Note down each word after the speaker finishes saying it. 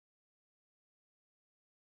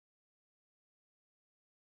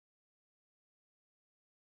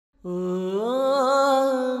Hi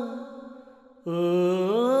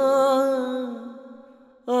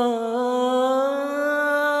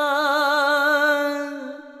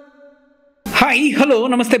hello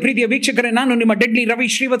ನಮಸ್ತೆ ಪ್ರೀತಿಯ ವೀಕ್ಷಕರೇ, ನಾನು ನಿಮ್ಮ deadly Ravi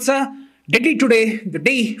Srivatsa. Deadly today the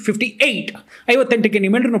day 58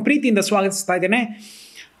 ನಿಮ್ಮೆಲ್ಲರನ್ನು ಪ್ರೀತಿಯಿಂದ ಸ್ವಾಗತಿಸ್ತಾ ಇದ್ದೇನೆ.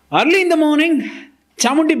 Early in the morning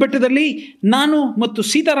Chamundi ಬೆಟ್ಟದಲ್ಲಿ ನಾನು ಮತ್ತು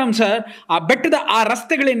ಸೀತಾರಾಮ್ ಸರ್ ಆ ಬೆಟ್ಟದ ಆ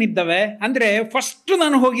ರಸ್ತೆಗಳೇನಿದ್ದಾವೆ, ಅಂದರೆ ಫಸ್ಟ್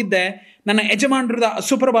ನಾನು ಹೋಗಿದ್ದೆ ನನ್ನ ಯಜಮಾನರದ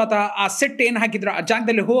ಸುಪ್ರಭಾತ ಆ ಸೆಟ್ ಏನು ಹಾಕಿದ್ರು ಆ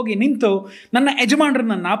ಜಾಗದಲ್ಲಿ ಹೋಗಿ ನಿಂತು ನನ್ನ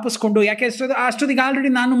ಯಜಮಾನರನ್ನ ನಾಪಿಸ್ಕೊಂಡು, ಯಾಕೆ ಅಷ್ಟೊತ್ತಿಗೆ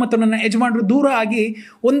ಆಲ್ರೆಡಿ ನಾನು ಮತ್ತು ನನ್ನ ಯಜಮಾನರು ದೂರ ಆಗಿ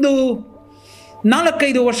ಒಂದು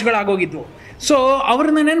 4-5 ವರ್ಷಗಳಾಗೋಗಿದ್ವು. ಸೊ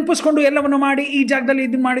ಅವ್ರನ್ನ ನೆನಪಿಸ್ಕೊಂಡು ಎಲ್ಲವನ್ನು ಮಾಡಿ ಈ ಜಾಗದಲ್ಲಿ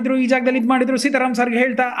ಇದು ಮಾಡಿದ್ರು ಸೀತಾರಾಮ್ ಸರ್ಗೆ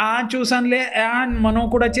ಹೇಳ್ತಾ ಆ ಚೂಸನ್ಲೆ ಆ ಮನೋ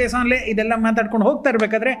ಕೂಡ ಚೇಸನ್ಲೆ ಇದೆಲ್ಲ ಮಾತಾಡ್ಕೊಂಡು ಹೋಗ್ತಾ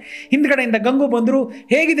ಇರಬೇಕಾದ್ರೆ ಹಿಂದ್ಗಡೆಯಿಂದ ಗಂಗು ಬಂದರು.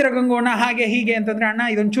 ಹೇಗಿದ್ದೀರ ಗಂಗು ಅಣ್ಣ, ಹಾಗೆ ಹೀಗೆ ಅಂತಂದರೆ, ಅಣ್ಣ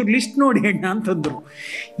ಇದೊಂಚೂರು ಲಿಸ್ಟ್ ನೋಡಿ ಅಣ್ಣ ಅಂತಂದರು.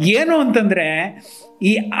 ಏನು ಅಂತಂದರೆ,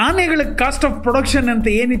 ಈ ಆನೆಗಳ ಕಾಸ್ಟ್ ಆಫ್ ಪ್ರೊಡಕ್ಷನ್ ಅಂತ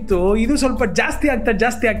ಏನಿತ್ತು ಇದು ಸ್ವಲ್ಪ ಜಾಸ್ತಿ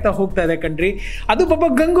ಆಗ್ತಾ ಹೋಗ್ತಾ ಇದೆ ಕಣ್ರಿ. ಅದು ಪಾಪ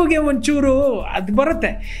ಗಂಗುಗೆ ಒಂಚೂರು ಅದು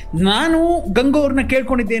ಬರುತ್ತೆ. ನಾನು ಗಂಗು ಅವ್ರನ್ನ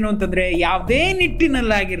ಕೇಳ್ಕೊಂಡಿದ್ದೇನು ಅಂತಂದರೆ, ಯಾವುದೇ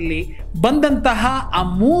ನಿಟ್ಟಿನಲ್ಲಾಗಿರಲಿ ಬಂದಂತಹ ಆ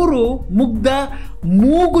 3 ಮುಗ್ಧ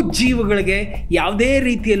ಮೂಗು ಜೀವಗಳಿಗೆ ಯಾವುದೇ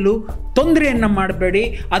ರೀತಿಯಲ್ಲೂ ತೊಂದರೆಯನ್ನು ಮಾಡಬೇಡಿ.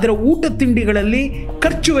 ಅದರ ಊಟ ತಿಂಡಿಗಳಲ್ಲಿ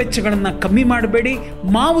ಖರ್ಚು ವೆಚ್ಚಗಳನ್ನು ಕಮ್ಮಿ ಮಾಡಬೇಡಿ.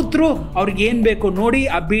 ಮಾವುತರು ಅವ್ರಿಗೆ ಏನು ಬೇಕೋ ನೋಡಿ,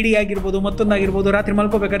 ಆ ಬೀಡಿ ಆಗಿರ್ಬೋದು, ಮತ್ತೊಂದಾಗಿರ್ಬೋದು, ರಾತ್ರಿ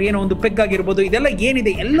ಮಲ್ಕೋಬೇಕಾದ್ರೆ ಏನೋ ಒಂದು ಪೆಗ್ ಆಗಿರ್ಬೋದು, ಇದೆಲ್ಲ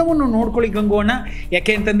ಏನಿದೆ ಎಲ್ಲವನ್ನು ನೋಡ್ಕೊಳ್ಳಿ ಗಂಗೋಣ.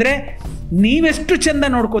 ಯಾಕೆ ಅಂತಂದರೆ, ನೀವೆಷ್ಟು ಚೆಂದ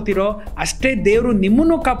ನೋಡ್ಕೋತೀರೋ ಅಷ್ಟೇ ದೇವರು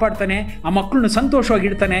ನಿಮ್ಮನ್ನು ಕಾಪಾಡ್ತಾನೆ, ಆ ಮಕ್ಕಳನ್ನು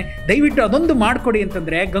ಸಂತೋಷವಾಗಿಡ್ತಾನೆ. ದಯವಿಟ್ಟು ಅದೊಂದು ಮಾಡಿಕೊಡಿ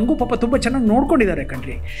ಅಂತಂದರೆ, ಗಂಗು ಪಾಪ ತುಂಬ ಚೆನ್ನಾಗಿ ನೋಡ್ಕೊಂಡಿದ್ದಾರೆ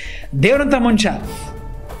ಕಣ್ರಿ. ದೇವರಂಥ ಮನುಷ್ಯ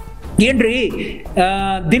ಏನ್ರಿ.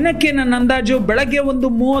 ದಿನಕ್ಕೆ ನನ್ನ ಅಂದಾಜು ಬೆಳಗ್ಗೆ ಒಂದು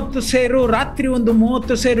 30 ಸೇರು, ರಾತ್ರಿ ಒಂದು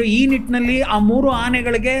 30 ಸೇರು. ಈ ನಿಟ್ಟಿನಲ್ಲಿ ಆ 3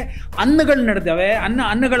 ಆನೆಗಳಿಗೆ ಅನ್ನಗಳು ನಡೆದವೆ,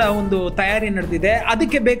 ಅನ್ನಗಳ ಒಂದು ತಯಾರಿ ನಡೆದಿದೆ.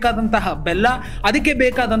 ಅದಕ್ಕೆ ಬೇಕಾದಂತಹ ಬೆಲ್ಲ, ಅದಕ್ಕೆ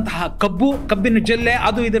ಬೇಕಾದಂತಹ ಕಬ್ಬಿನ ಜಲ್ಲೆ,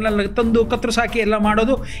 ಅದು ಇದನ್ನೆಲ್ಲ ತಂದು ಕತ್ತರಿಸಿ ಸಾಕಿ ಎಲ್ಲ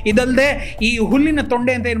ಮಾಡೋದು. ಇದಲ್ಲದೆ ಈ ಹುಲ್ಲಿನ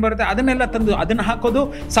ತೊಂಡೆ ಅಂತ ಏನು ಬರುತ್ತೆ ಅದನ್ನೆಲ್ಲ ತಂದು ಅದನ್ನು ಹಾಕೋದು.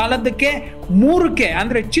 ಸಾಲದಕ್ಕೆ 3ಕ್ಕೆ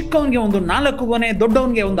ಅಂದರೆ ಚಿಕ್ಕವನಿಗೆ ಒಂದು 4 ಗೊನೆ,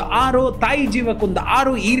 ದೊಡ್ಡವನಿಗೆ ಒಂದು 6, ತಾಯಿ ಜೀವಕ್ಕೆ ಒಂದು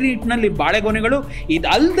 6, ಈ ನಿಟ್ಟಿನಲ್ಲಿ ಬಾಳೆಗೊನೆಗಳು.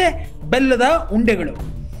 ಇದಲ್ಲದೆ ಬೆಲ್ಲದ ಉಂಡೆಗಳು.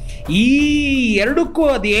 ಈ ಎರಡಕ್ಕೂ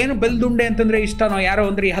ಅದೇನು ಬೆಲ್ಲದ ಉಂಡೆ ಅಂತಂದರೆ ಇಷ್ಟನೋ ಯಾರೋ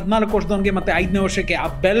ಅಂದರೆ 14 ವರ್ಷದವನಿಗೆ ಮತ್ತು 5ನೇ ವರ್ಷಕ್ಕೆ ಆ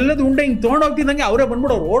ಬೆಲ್ಲದ ಉಂಡೆ ಹಿಂಗೆ ತೊಗೊಂಡೋಗ್ತಿದ್ದಂಗೆ ಅವರೇ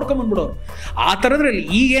ಬಂದ್ಬಿಡೋರು, ಓಡ್ಕೊಂಬಂದ್ಬಿಡೋರು. ಆ ಥರದ್ರಲ್ಲಿ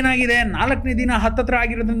ಈಗೇನಾಗಿದೆ, 4ನೇ ದಿನ ಹತ್ತತ್ರ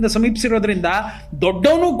ಆಗಿರೋದ್ರಿಂದ, ಸಮೀಪಿಸಿರೋದ್ರಿಂದ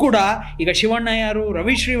ದೊಡ್ಡವನು ಕೂಡ ಈಗ ಶಿವಣ್ಣ ಯಾರು,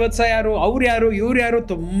 ರವಿ ಶ್ರೀವತ್ಸ ಯಾರು, ಅವ್ರು ಯಾರು, ಇವ್ರು ಯಾರು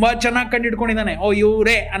ತುಂಬ ಚೆನ್ನಾಗಿ ಕಂಡಿಡ್ಕೊಂಡಿದ್ದಾನೆ.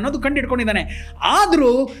 ಇವರೇ ಅನ್ನೋದು ಕಂಡಿಡ್ಕೊಂಡಿದ್ದಾನೆ.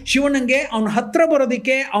 ಆದರೂ ಶಿವಣ್ಣಂಗೆ ಅವನ ಹತ್ರ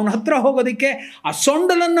ಬರೋದಕ್ಕೆ, ಅವನ ಹತ್ರ ಹೋಗೋದಕ್ಕೆ, ಆ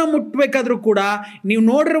ಸೊಂಡಲನ್ನು ಮುಟ್ಟಬೇಕಾದ್ರೂ ಕೂಡ ನೀವು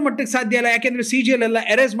ನೋಡಿರೋ ಮಟ್ಟಿಗೆ ಸಾಧ್ಯ ಇಲ್ಲ. ಯಾಕೆಂದರೆ CGL ಎಲ್ಲ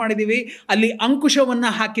ಎರೇಸ್ ಮಾಡಿದ್ದೀವಿ. ಅಲ್ಲಿ ಅಂಕುಶವನ್ನು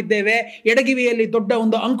ಹಾಕಿದ್ದೇವೆ, ಎಡಗಿವಿಯಲ್ಲಿ ದೊಡ್ಡ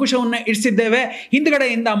ಒಂದು ಅಂಕುಶವನ್ನು ಇರಿಸಿದ್ದೇವೆ.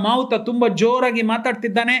 ಹಿಂದ್ಗಡೆಯಿಂದ ಮಾವುತ ತುಂಬ ಜೋರಾಗಿ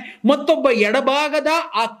ಮಾತಾಡ್ತಿದ್ದಾನೆ. ಮತ್ತೊಬ್ಬ ಎಡಭಾಗದ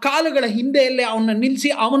ಆ ಕಾಲುಗಳ ಹಿಂದೆಯಲ್ಲೇ ಅವನ್ನ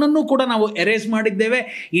ನಿಲ್ಲಿಸಿ ಅವನನ್ನು ಕೂಡ ನಾವು ಎರೇಸ್ ಮಾಡಿದ್ದೇವೆ.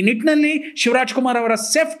 ಈ ನಿಟ್ಟಿನಲ್ಲಿ ಶಿವರಾಜ್ಕುಮಾರ್ ಅವರ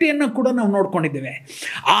ಸೇಫ್ಟಿಯನ್ನು ಕೂಡ ನಾವು ನೋಡ್ಕೊಂಡಿದ್ದೇವೆ.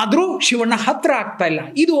 ಆದರೂ ಶಿವಣ್ಣ ಹತ್ರ ಆಗ್ತಾ ಇಲ್ಲ.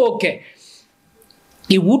 ಇದು ಓಕೆ.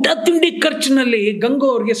 ಈ ಊಟ ತಿಂಡಿ ಖರ್ಚಿನಲ್ಲಿ ಗಂಗು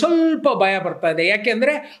ಅವ್ರಿಗೆ ಸ್ವಲ್ಪ ಭಯ ಬರ್ತಾ ಇದೆ.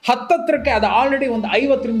 ಯಾಕೆಂದರೆ ಹತ್ತತ್ರಕ್ಕೆ ಅದು ಆಲ್ರೆಡಿ ಒಂದು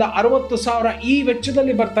 50,000 to 60,000 ಈ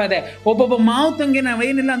ವೆಚ್ಚದಲ್ಲಿ ಬರ್ತಾ ಇದೆ. ಒಬ್ಬೊಬ್ಬ ಮಾವುತಂಗೆ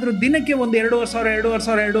ನಾವೇನಿಲ್ಲ ಅಂದರೂ ದಿನಕ್ಕೆ ಒಂದು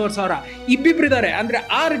 2,500 ಇಬ್ಬಿಬ್ಬರಿದ್ದಾರೆ ಅಂದರೆ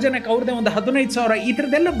 6 ಜನಕ್ಕೆ ಅವ್ರದ್ದೇ ಒಂದು 15,000 ಈ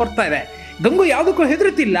ಥರದ್ದೆಲ್ಲ ಬರ್ತಾ ಇದೆ. ಗಂಗು ಯಾವುದಕ್ಕೂ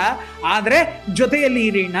ಹೆದರುತ್ತಿಲ್ಲ. ಆದರೆ ಜೊತೆಯಲ್ಲಿ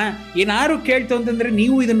ಇರೀಣ, ಏನಾರು ಕೇಳ್ತು ಅಂತಂದರೆ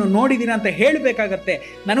ನೀವು ಇದನ್ನು ನೋಡಿದ್ದೀರಾ ಅಂತ ಹೇಳಬೇಕಾಗತ್ತೆ.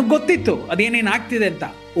 ನನಗೆ ಗೊತ್ತಿತ್ತು ಅದೇನೇನು ಆಗ್ತಿದೆ ಅಂತ.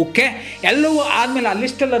 ಓಕೆ, ಎಲ್ಲವೂ ಆದಮೇಲೆ ಆ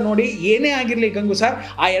ಲಿಸ್ಟೆಲ್ಲ ನೋಡಿ ಏನೇ ಆಗಿರಲಿ ಗಂಗು ಸರ್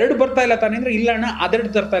ಆ 2 ಬರ್ತಾ ಇಲ್ಲ ತಾನೆ ಅಂದರೆ, ಇಲ್ಲ ಅಣ್ಣ ಅದೆರಡು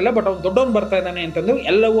ತರ್ತಾ ಇಲ್ಲ, ಬಟ್ ಅವ್ನು ದೊಡ್ಡವನು ಬರ್ತಾ ಇದ್ದಾನೆ ಅಂತಂದು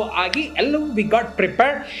ಎಲ್ಲವೂ ಆಗಿ ಎಲ್ಲವೂ ವಿ ಗಾಟ್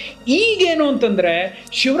ಪ್ರಿಪೇರ್ಡ್. ಈಗೇನು ಅಂತಂದರೆ,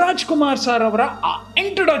 ಶಿವರಾಜ್ಕುಮಾರ್ ಸರ್ ಅವರ ಆ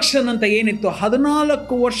ಇಂಟ್ರೊಡಕ್ಷನ್ ಅಂತ ಏನಿತ್ತು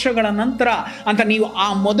 14 ವರ್ಷಗಳ ನಂತರ ಅಂತ, ನೀವು ಆ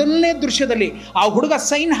ಮೊದಲನೇ ದೃಶ್ಯದಲ್ಲಿ ಆ ಹುಡುಗ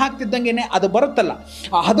ಸೈನ್ ಹಾಕ್ತಿದ್ದಂಗೆ ಅದು ಬರುತ್ತಲ್ಲ,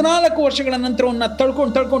 ಆ 14 ವರ್ಷಗಳ ನಂತರವನ್ನು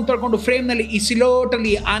ತಳ್ಕೊಂಡು ಫ್ರೇಮ್ನಲ್ಲಿ ಈ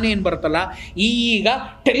ಸಿಲೋಟಲ್ಲಿ ಆನೆ ಏನು ಬರುತ್ತಲ್ಲ, ಈಗ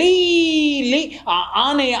ಟೆಲೀಲಿ ಆ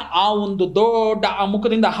ಆನೆಯ ಆ ಒಂದು ದೊಡ್ಡ ಆ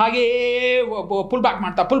ಮುಖದಿಂದ ಹಾಗೇ ಪುಲ್ ಬ್ಯಾಕ್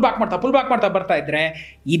ಮಾಡ್ತಾ ಬರ್ತಾ ಇದ್ರೆ,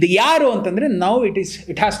 ಇದು ಯಾರು ಅಂತಂದ್ರೆ now it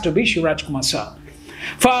has to B Shivarajkumar sir.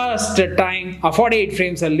 First time ಆ 48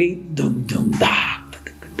 ಫ್ರೇಮ್ಸ್ ಅಲ್ಲಿ ದುಮ್ ದುಮ್ ದಾ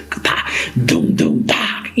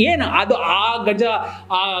ಏನು ಅದು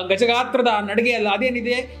ಆ ಗಜಗಾತ್ರದ ನಡಿಗೆಯಲ್ಲ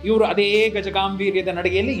ಅದೇನಿದೆ, ಇವರು ಅದೇ ಗಜಗಾಂಭೀರ್ಯದ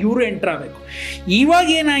ನಡಿಗೆಯಲ್ಲಿ ಇವರು ಎಂಟರ್ ಆಗಬೇಕು. ಇವಾಗ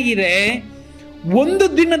ಏನಾಗಿದೆ, ಒಂದು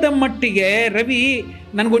ದಿನದ ಮಟ್ಟಿಗೆ ರವಿ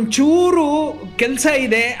ನನಗೊಂಚೂರು ಕೆಲಸ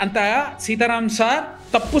ಇದೆ ಅಂತ ಸೀತಾರಾಮ್ ಸರ್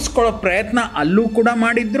ತಪ್ಪಿಸ್ಕೊಳ್ಳೋ ಪ್ರಯತ್ನ ಅಲ್ಲೂ ಕೂಡ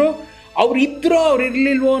ಮಾಡಿದ್ರು. ಅವ್ರು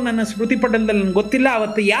ಇರಲಿಲ್ವೋ ನನ್ನ ಸ್ಮೃತಿ ಪಟಲದಲ್ಲಿ ನನಗೆ ಗೊತ್ತಿಲ್ಲ.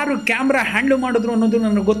 ಅವತ್ತು ಯಾರು ಕ್ಯಾಮ್ರಾ ಹ್ಯಾಂಡ್ಲ್ ಮಾಡಿದ್ರು ಅನ್ನೋದು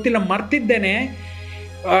ನನಗೆ ಗೊತ್ತಿಲ್ಲ, ಮರ್ತಿದ್ದೇನೆ.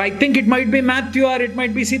 I think it might be Matthew R it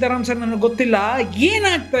might be Sitaram sir, ನನಗೆ ಗೊತ್ತಿಲ್ಲ.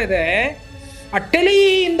 ಏನಾಗ್ತಾ ಇದೆ, ಆ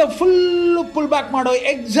ಟೆಲಿಯಿಂದ ಫುಲ್ಲು ಪುಲ್ ಬ್ಯಾಕ್ ಮಾಡೋ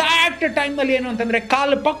ಎಕ್ಸಾಕ್ಟ್ ಟೈಮ್ನಲ್ಲಿ ಏನು ಅಂತಂದರೆ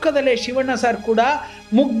ಕಾಲು ಪಕ್ಕದಲ್ಲೇ ಶಿವಣ್ಣ ಸರ್ ಕೂಡ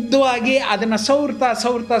ಮುಗ್ಧವಾಗಿ ಅದನ್ನು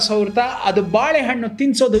ಸವರ್ತಾ ಅದು ಬಾಳೆಹಣ್ಣು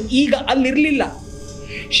ತಿನ್ನಿಸೋದು ಈಗ ಅಲ್ಲಿರಲಿಲ್ಲ.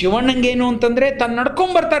 ಶಿವಣ್ಣಂಗೇನು ಅಂತಂದರೆ ತಾನು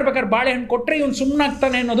ನಡ್ಕೊಂಬರ್ತಾ ಇರ್ಬೇಕಾದ್ರೆ ಬಾಳೆಹಣ್ಣು ಕೊಟ್ಟರೆ ಇವನು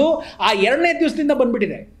ಸುಮ್ಮನಾಗ್ತಾನೆ ಅನ್ನೋದು ಆ 2ನೇ ದಿವಸದಿಂದ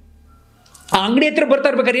ಬಂದ್ಬಿಟ್ಟಿದೆ. ಆ ಅಂಗಡಿ ಹತ್ರ ಬರ್ತಾ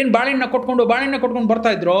ಇರ್ಬೇಕಾದ್ರೆ ಏನು ಬಾಳೆಹಣ್ಣ ಕೊಟ್ಕೊಂಡು ಬರ್ತಾ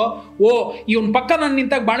ಇದ್ರು, ಓ ಇವನ್ ಪಕ್ಕ ನಾನು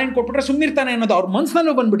ನಿಂತಾಗ ಬಾಳೆಹಣ್ಣು ಕೊಟ್ಬಿಟ್ರೆ ಸುಮ್ಮನಿರ್ತಾನೆ ಅನ್ನೋದು ಅವ್ರ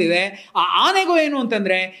ಮನಸ್ಸಿನಲ್ಲೂ ಬಂದ್ಬಿಟ್ಟಿದೆ. ಆ ಆನೆಗೂ ಏನು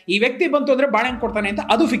ಅಂತಂದರೆ ಈ ವ್ಯಕ್ತಿ ಬಂತು ಅಂದರೆ ಬಾಳೆಹಣ್ಣು ಕೊಡ್ತಾನೆ ಅಂತ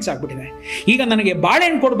ಅದು ಫಿಕ್ಸ್ ಆಗಿಬಿಟ್ಟಿದೆ. ಈಗ ನನಗೆ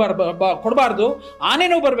ಬಾಳೆಹಣ್ಣು ಕೊಡಬಾರ್ದು,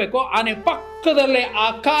 ಆನೆನೂ ಬರಬೇಕು. ಆನೆ ಪಕ್ಕದಲ್ಲೇ, ಆ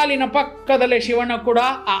ಕಾಲಿನ ಪಕ್ಕದಲ್ಲೇ ಶಿವಣ್ಣ ಕೂಡ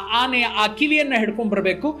ಆ ಆನೆಯ ಆ ಕಿವಿಯನ್ನು ಹಿಡ್ಕೊಂಡು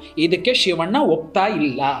ಬರಬೇಕು. ಇದಕ್ಕೆ ಶಿವಣ್ಣ ಒಪ್ತಾ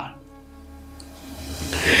ಇಲ್ಲ.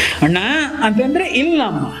 ಅಣ್ಣ ಅಂತಂದರೆ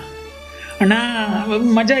ಇಲ್ಲಮ್ಮ, ಅಣ್ಣ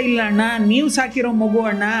ಮಜಾ ಇಲ್ಲ ಅಣ್ಣ, ನೀವು ಸಾಕಿರೋ ಮಗು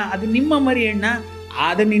ಅಣ್ಣ, ಅದು ನಿಮ್ಮ ಮರಿ ಅಣ್ಣ,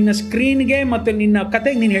 ಅದು ನಿನ್ನ ಸ್ಕ್ರೀನ್ಗೆ ಮತ್ತು ನಿನ್ನ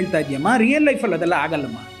ಕತೆಗೆ ನೀನು ಹೇಳ್ತಾ ಇದೆಯಮ್ಮ. ರಿಯಲ್ ಲೈಫಲ್ಲಿ ಅದೆಲ್ಲ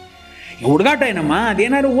ಆಗಲ್ಲಮ್ಮ. ಹುಡುಗಾಟ ಏನಮ್ಮ,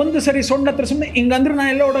 ಅದೇನಾದ್ರು ಒಂದು ಸರಿ ಸೊಂಡ ಹತ್ರ ಸುಮ್ಮನೆ ಹಿಂಗಂದ್ರೆ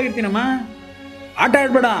ನಾನು ಎಲ್ಲ ಓಡೋಗಿರ್ತೀನಮ್ಮ. ಆಟ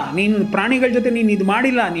ಆಡಬೇಡ ನೀನು, ಪ್ರಾಣಿಗಳ ಜೊತೆ ನೀನು ಇದು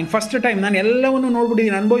ಮಾಡಿಲ್ಲ. ನೀನು ಫಸ್ಟ್ ಟೈಮ್, ನಾನು ಎಲ್ಲವನ್ನು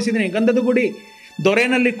ನೋಡ್ಬಿಟ್ಟಿದ್ದೀನಿ, ಅನುಭವಿಸಿದ್ದೀನಿ. ಗಂಧದ ಗುಡಿ,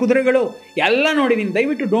 ದೊರೆನಲ್ಲಿ ಕುದುರೆಗಳು ಎಲ್ಲ ನೋಡಿದ್ದೀನಿ.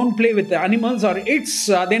 ದಯವಿಟ್ಟು don't play with animals are it's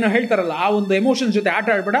ಅದೇನೋ ಹೇಳ್ತಾರಲ್ಲ, ಆ ಒಂದು ಎಮೋಷನ್ಸ್ ಜೊತೆ ಆಟ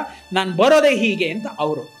ಆಡಬೇಡ, ನಾನು ಬರೋದೇ ಹೀಗೆ ಅಂತ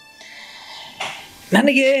ಅವರು.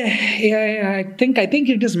 ನನಗೆ I think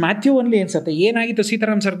it is Matthew only ಅನ್ಸುತ್ತೆ. ಏನಾಗಿತ್ತು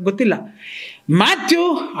ಸೀತಾರಾಮ್ ಸರ್ ಗೊತ್ತಿಲ್ಲ. ಮ್ಯಾಥ್ಯೂ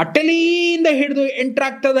ಅಟ್ಟಲಿಯಿಂದ ಹಿಡಿದು ಎಂಟ್ರ್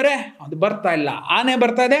ಆಗ್ತಾ ಇದ್ದಾರೆ, ಅದು ಬರ್ತಾ ಇಲ್ಲ. ಆನೆ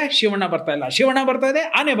ಬರ್ತಾ ಇದೆ, ಶಿವಣ್ಣ ಬರ್ತಾ ಇಲ್ಲ. ಶಿವಣ್ಣ ಬರ್ತಾ ಇದೆ,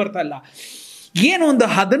 ಆನೆ ಬರ್ತಾ ಇಲ್ಲ. ಏನು ಒಂದು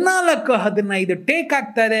 14-15 ಟೇಕ್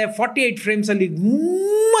ಆಗ್ತಾ ಇದೆ. 48 ಫ್ರೇಮ್ಸಲ್ಲಿ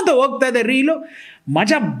ಅಂತ ಹೋಗ್ತಾ ಇದೆ ರೀಲು.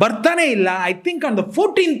 ಮಜಾ ಬರ್ತಾನೆ ಇಲ್ಲ. I think on the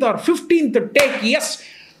 14th or 15th take, yes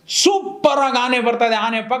super ಆಗಿ ಆನೆ ಬರ್ತಾ ಇದೆ.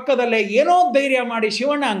 ಆನೆ ಪಕ್ಕದಲ್ಲೇ ಏನೋ ಧೈರ್ಯ ಮಾಡಿ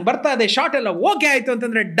ಶಿವಣ್ಣ ಹಂಗೆ ಬರ್ತಾ ಇದೆ. ಶಾರ್ಟ್ ಎಲ್ಲ ಓಕೆ ಆಯಿತು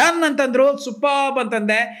ಅಂತಂದರೆ ಡನ್ ಅಂತಂದ್ರು. ಸೂಪರ್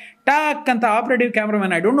ಅಂತಂದೆ. ಟಾಕ್ ಅಂತ operative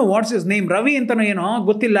cameraman, I don't know what's is name, Ravi ಅಂತನೋ ಏನೋ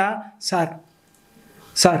ಗೊತ್ತಿಲ್ಲ,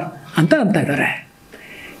 ಸರ್ ಅಂತ ಇದ್ದಾರೆ.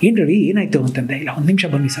 ಏನು ರವಿ ಏನಾಯಿತು ಅಂತಂದೆ. ಇಲ್ಲ ಒಂದು ನಿಮಿಷ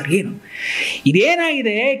ಬನ್ನಿ ಸರ್. ಏನು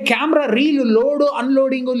ಇದೇನಾಗಿದೆ, ಕ್ಯಾಮ್ರಾ ರೀಲು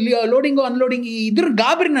ಲೋಡಿಂಗು ಅನ್ಲೋಡಿಂಗ್ ಇದ್ರ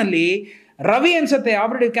ಗಾಬರಿನಲ್ಲಿ ರವಿ ಅನ್ಸುತ್ತೆ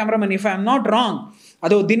operative cameraman, if I am not wrong.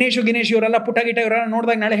 ಅದು ಗಿನೇಶ್ ಇವರೆಲ್ಲ ಪುಟ್ಟ ಇವರೆಲ್ಲ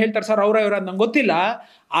ನೋಡಿದಾಗ ನಾಳೆ ಹೇಳ್ತಾರೆ ಸರ್ ಅವರ ಅದು ನಂಗೆ ಗೊತ್ತಿಲ್ಲ.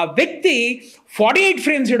 ಆ ವ್ಯಕ್ತಿ 48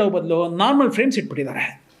 ಫ್ರೇಮ್ಸ್ ಇಡೋ ಬದಲು ನಾರ್ಮಲ್ ಫ್ರೇಮ್ಸ್ ಇಟ್ಬಿಟ್ಟಿದ್ದಾರೆ.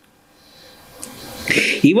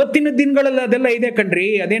 ಇವತ್ತಿನ ದಿನಗಳಲ್ಲಿ ಅದೆಲ್ಲ ಇದೆ ಕಣ್ರಿ.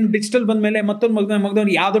 ಅದೇನು ಡಿಜಿಟಲ್ ಬಂದ ಮೇಲೆ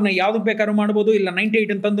ಮತ್ತೊಂದು ಯಾವ್ದಕ್ಕೆ ಬೇಕಾದ್ರೂ ಮಾಡ್ಬೋದು. ಇಲ್ಲ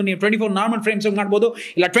 98 ಅಂತಂದು ನೀವು 24 ನಾರ್ಮಲ್ ಫ್ರೇಮ್ಸ್ ಮಾಡ್ಬೋದು.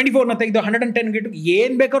 ಇಲ್ಲ 24ನ ತೆಗೆದು 110 ಗಿಟ್ಟು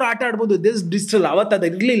ಏನು ಬೇಕಾದ್ರೂ ಆಟ ಆಡ್ಬೋದು. This digital. ಅವತ್ತು ಅದು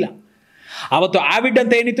ಇರಲಿಲ್ಲ. ಅವತ್ತು ಆವಿಡ್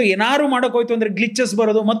ಅಂತ ಏನಿತ್ತು, ಏನಾರು ಮಾಡೋಕ್ಕೋಯ್ತು ಅಂದರೆ ಗ್ಲಿಚಸ್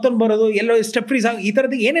ಬರೋದು, ಮತ್ತೊಂದು ಬರೋದು, ಎಲ್ಲೋ ಸ್ಟೆಪ್ ಫ್ರೀಸ್ ಆಗಿ ಈ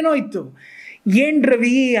ಥರದ್ದು ಏನೇನೋ ಇತ್ತು. ಏನು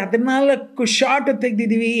ರವಿ 14 ಶಾರ್ಟ್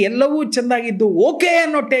ತೆಗ್ದಿದ್ದೀವಿ, ಎಲ್ಲವೂ ಚೆಂದಾಗಿದ್ದು, ಓಕೆ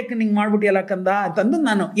ಅನ್ನೋ ಟೇಕ್ ನಿಂಗೆ ಮಾಡ್ಬಿಟ್ಟಿಯಲ್ಲ ಕಂದ ಅಂತಂದು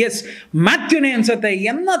ನಾನು ಎಸ್ ಮ್ಯಾಥ್ಯೂನೇ ಅನ್ಸುತ್ತೆ.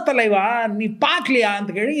 ಎನ್ನತ್ತಲ್ಲವಾ ನೀ ಪಾಕ್ಲಿಯಾ ಅಂತ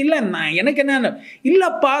ಕೇಳಿ, ಇಲ್ಲ ಏನಕ್ಕೆ ನಾನು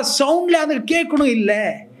ಇಲ್ಲಪ್ಪ ಸೌಂಡ್ಲೆ ಆದ್ರೆ ಕೇಳ್ಕೊಳು ಇಲ್ಲೇ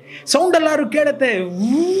ಸೌಂಡ್ ಎಲ್ಲಾರು ಕೇಳುತ್ತೆ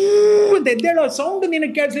ಅಂತ ಎದ್ದೇಳೋ ಸೌಂಡ್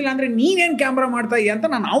ನಿನಗೆ ಕೇಳಿಸಿಲ್ಲ ಅಂದರೆ ನೀನೇನು ಕ್ಯಾಮ್ರಾ ಮಾಡ್ತಾ ಇದೆಯಾ ಅಂತ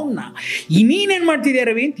ನಾನು ಅವನ್ನ ನೀನೇನು ಮಾಡ್ತಿದ್ಯಾ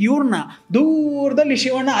ರವಿ ಅಂತ ಇವ್ರನ್ನ. ದೂರದಲ್ಲಿ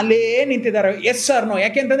ಶಿವಣ್ಣ ಅಲ್ಲೇ ನಿಂತಿದ್ದಾರೆ. ಎಸ್ ಸರ್ ನೋ,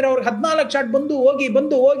 ಯಾಕೆಂತಂದರೆ ಅವ್ರಿಗೆ 14 ಶಾಟ್ ಬಂದು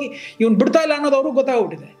ಹೋಗಿ ಇವ್ನು ಬಿಡ್ತಾ ಇಲ್ಲ ಅನ್ನೋದು ಅವ್ರಿಗೆ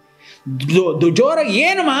ಗೊತ್ತಾಗ್ಬಿಟ್ಟಿದೆ. ಜೋರಾಗಿ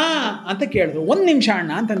ಏನಮ್ಮ ಅಂತ ಕೇಳಿದ್ರು. 1 ನಿಮಿಷ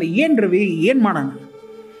ಅಣ್ಣ ಅಂತಂದ್ರೆ, ಏನು ರವಿ ಏನು ಮಾಡೋಣ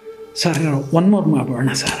ಸರ್, 1 more ಮಾಡೋಣ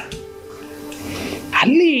ಸರ್.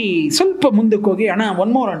 ಅಲ್ಲಿ ಸ್ವಲ್ಪ ಮುಂದಕ್ಕೆ ಹೋಗಿ ಅಣ್ಣ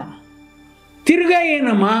 1 more ಅಣ್ಣ, ತಿರ್ಗಾ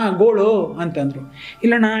ಏನಮ್ಮ ಗೋಳು ಅಂತಂದರು.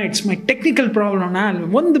 ಇಲ್ಲಣ್ಣ ಇಟ್ಸ್ ಮೈ ಟೆಕ್ನಿಕಲ್ ಪ್ರಾಬ್ಲಮ್ ಅಣ್ಣ, ಅಲ್ಲಿ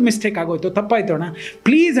ಒಂದು ಮಿಸ್ಟೇಕ್ ಆಗೋಯ್ತು, ತಪ್ಪಾಯ್ತು ಅಣ್ಣ,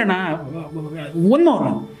 ಪ್ಲೀಸ್ ಅಣ್ಣ 1 more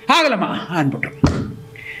ಆಗಲ್ಲಮ್ಮ ಅಂದ್ಬಿಟ್ರು.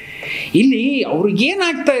 ಇಲ್ಲಿ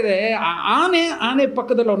ಅವ್ರಿಗೇನಾಗ್ತಾ ಇದೆ, ಆನೆ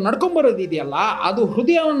ಪಕ್ಕದಲ್ಲಿ ಅವ್ರು ನಡ್ಕೊಂಬರೋದಿದೆಯಲ್ಲ, ಅದು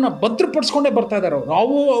ಹೃದಯವನ್ನು ಭದ್ರಪಡಿಸ್ಕೊಂಡೇ ಬರ್ತಾ ಇದ್ದಾರೆ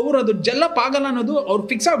ಅವರು ಅದು ಜಲ್ಲಪ್ ಆಗಲ್ಲ ಅನ್ನೋದು ಅವ್ರು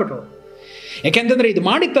ಫಿಕ್ಸ್ ಆಗ್ಬಿಟ್ರು. ಯಾಕೆಂತಂದರೆ ಇದು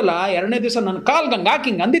ಮಾಡಿತ್ತಲ್ಲ 2ನೇ ದಿವಸ ನನ್ನ ಕಾಲ್ಗೆ ಹಂಗೆ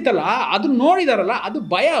ಹಾಕಿಂಗ್ ಅಂದಿತ್ತಲ್ಲ, ಅದು ನೋಡಿದಾರಲ್ಲ, ಅದು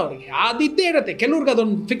ಭಯ ಅವ್ರಿಗೆ. ಅದಿದ್ದೇ ಇರುತ್ತೆ ಕೆಲವ್ರಿಗೆ,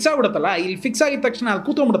 ಅದೊಂದು ಫಿಕ್ಸ್ ಆಗ್ಬಿಡುತ್ತಲ್ಲ. ಇಲ್ಲಿ ಫಿಕ್ಸ್ ಆಗಿದ ತಕ್ಷಣ ಅದು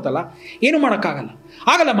ಕೂತ್ಕೊಂಡ್ಬಿಡುತ್ತಲ್ಲ, ಏನು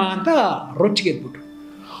ಆಗಲ್ಲಮ್ಮ ಅಂತ ರೊಚ್ಚಿಗೆ ಎದ್ಬಿಟ್ರು.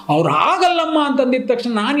 ಅವ್ರು ಆಗಲ್ಲಮ್ಮ ಅಂತಂದಿದ್ದ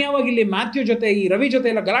ತಕ್ಷಣ ನಾನು ಯಾವಾಗ ಇಲ್ಲಿ ಮ್ಯಾಥ್ಯೂ ಜೊತೆ ಈ ರವಿ ಜೊತೆ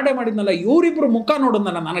ಎಲ್ಲ ಗಲಾಟೆ ಮಾಡಿದ್ನಲ್ಲ, ಇವರಿಬ್ಬರು ಮುಖ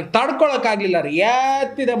ನೋಡಿದ್ನಲ್ಲ, ನನಗೆ ತಡ್ಕೊಳಕ್ಕಾಗಲಿಲ್ಲ ರೀ.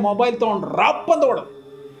 ಎತ್ತಿದೆ ಮೊಬೈಲ್ ತೊಗೊಂಡು ರಪ್ ಅಂತ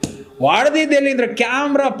ಹೊಡೆದಿದ್ದೆಲ್ಲಿ ಅಂದರೆ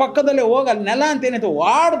ಕ್ಯಾಮ್ರಾ ಪಕ್ಕದಲ್ಲೇ ಹೋಗಲ್ಲ, ನೆಲ ಅಂತ ಏನಾಯ್ತು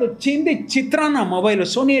ವಾಡ್ದು ಚಿಂದಿ ಚಿತ್ರಾನ್ನ ಮೊಬೈಲು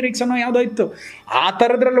ಸೋನಿ ಎರಿಕ್ಸನೋ ಯಾವುದೋ ಇತ್ತು, ಆ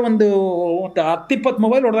ಥರದ್ರಲ್ಲಿ ಒಂದು 10-20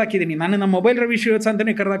 ಮೊಬೈಲ್ ಹೊಡೆದಾಕಿದ್ದೀನಿ ನಾನು. ನಮ್ಮ ಮೊಬೈಲ್ ರವಿ ಶ್ರೀವತ್ಸ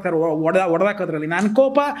ಅಂತಲೇ ಕರೆದಾಕ್ತಾರೆ ಹೊಡೆದಾಕೋದ್ರಲ್ಲಿ. ನನ್ನ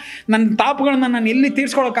ಕೋಪ, ನನ್ನ ತಾಪುಗಳನ್ನ ನಾನು ಎಲ್ಲಿ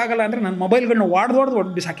ತೀರ್ಸ್ಕೊಳಕ್ಕಾಗಲ್ಲ ಅಂದರೆ ನನ್ನ ಮೊಬೈಲ್ಗಳನ್ನ ಹೊಡೆದು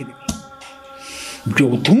ಬಿಸಾಕಿದ್ದೀನಿ.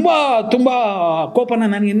 ತುಂಬ ಕೋಪನ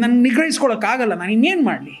ನನಗೆ ನಿಗ್ರಹಿಸ್ಕೊಳಕ್ಕಾಗಲ್ಲ. ನಾನು ಇನ್ನೇನು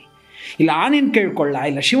ಮಾಡಲಿ? ಇಲ್ಲ ಆನೇನು ಕೇಳ್ಕೊಳ್ಳ,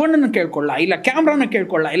 ಇಲ್ಲ ಶಿವಣ್ಣನ ಕೇಳ್ಕೊಳ್ಳ, ಇಲ್ಲ ಕ್ಯಾಮ್ರಾನ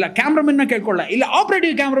ಕೇಳ್ಕೊಳ್ಳ, ಇಲ್ಲ ಕ್ಯಾಮ್ರಾಮನ್ನ ಕೇಳ್ಕೊಳ್ಳ, ಇಲ್ಲ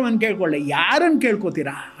ಆಪ್ರೇಟಿವ್ ಕ್ಯಾಮ್ರಾಮನ್ ಕೇಳ್ಕೊಳ್ಳ, ಯಾರನ್ನು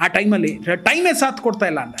ಕೇಳ್ಕೊತೀರಾ? ಆ ಟೈಮಲ್ಲಿ ಟೈಮೇ ಸಾಥ್ ಕೊಡ್ತಾ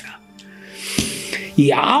ಇಲ್ಲ ಅಂದಾಗ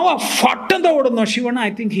ಯಾವ ಫಟ್ ಅಂತ ಹೊಡೆದ್ನೋ Shivanna.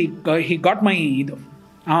 I think he got my ಇದು.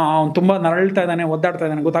 ಅವ್ನು ತುಂಬ ನರಳ್ತಾ ಇದ್ದಾನೆ, ಒದ್ದಾಡ್ತಾ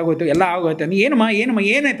ಇದ್ದಾನೆ, ಗೊತ್ತಾಗೋಯ್ತು, ಎಲ್ಲ ಆಗೋಯ್ತು. ಏನಮ್ಮ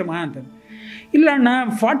ಏನಾಯ್ತಮ್ಮ ಅಂತ. ಇಲ್ಲ ಅಣ್ಣ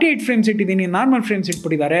 48 ಫ್ರೇಮ್ಸ್ ಇಟ್ಟಿದ್ದೀನಿ, ನಾರ್ಮಲ್ ಫ್ರೇಮ್ಸ್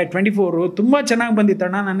ಇಟ್ಬಿಟ್ಟಿದ್ದಾರೆ 24 ತುಂಬ ಚೆನ್ನಾಗಿ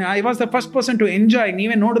ಬಂದಿತ್ತಣ್ಣ, ನಾನು I was the first person to enjoy,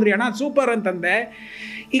 ನೀವೇ ನೋಡಿದ್ರಿ ಅಣ್ಣ ಸೂಪರ್ ಅಂತಂದೆ.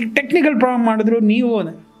 ಈಗ ಟೆಕ್ನಿಕಲ್ ಪ್ರಾಬ್ಲಮ್ ಮಾಡಿದ್ರು, ನೀವು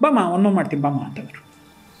ಬಾಮ ಒನ್ನೋ ಮಾಡ್ತೀನಿ ಬಾಮ ಅಂತಂದರು.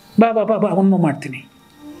 ಬಾ ಒನ್ನೋ ಮಾಡ್ತೀನಿ.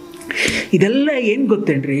 ಇದೆಲ್ಲ ಏನು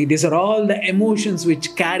ಗೊತ್ತೇನ್ರಿ, these are all the emotions which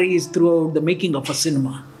carries through out the making of a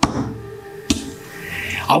cinema.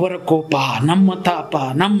 ಅವರ ಕೋಪ, ನಮ್ಮ ತಾಪ,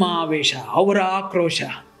 ನಮ್ಮ ಆವೇಶ, ಅವರ ಆಕ್ರೋಶ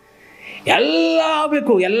ಎಲ್ಲ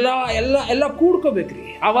ಬೇಕು, ಎಲ್ಲ ಕೂಡ್ಕೋಬೇಕ್ರಿ,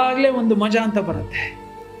 ಆವಾಗಲೇ ಒಂದು ಮಜಾ ಅಂತ ಬರುತ್ತೆ.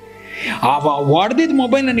 ಹೊಡೆದಿದ್ದ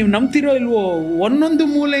ಮೊಬೈಲ್ನ ನೀವು ನಂಬ್ತಿರೋ ಇಲ್ವೋ, ಒಂದೊಂದು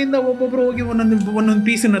ಮೂಲೆಯಿಂದ ಒಬ್ಬೊಬ್ರು ಹೋಗಿ ಒಂದೊಂದು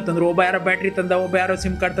ಪೀಸನ್ನು ತಂದರು. ಒಬ್ಬ ಯಾರೋ ಬ್ಯಾಟ್ರಿ ತಂದ, ಒಬ್ಬ ಯಾರೋ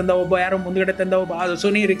ಸಿಮ್ ಕಾರ್ಡ್ ತಂದ, ಒಬ್ಬ ಯಾರೋ ಮುಂದ್ಗಡೆ ತಂದ, ಒಬ್ಬ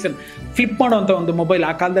ಸೋನಿ ಎರಿಕ್ಸನ್ ಫ್ಲಿಪ್ ಮಾಡೋವಂಥ ಒಂದು ಮೊಬೈಲ್.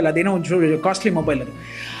 ಆ ಕಾಲದಲ್ಲಿ ಅದೇನೋ ಒಂದು ಕಾಸ್ಟ್ಲಿ ಮೊಬೈಲ್ ಅದು.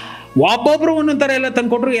 ಒಬ್ಬೊಬ್ಬರು ಒಂದೊಂದು ಥರ ಎಲ್ಲ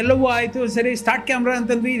ತಂದು ಕೊಟ್ಟರು, ಎಲ್ಲವೂ ಆಯಿತು. ಸರಿ, ಸ್ಟಾರ್ಟ್ ಕ್ಯಾಮ್ರಾ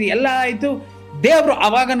ಅಂತಂದ್ವಿ, ಇದು ಎಲ್ಲ ಆಯಿತು. ದೇವರು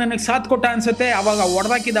ಆವಾಗ ನನಗೆ ಸಾಥ್ ಕೊಟ್ಟ ಅನ್ಸುತ್ತೆ. ಆವಾಗ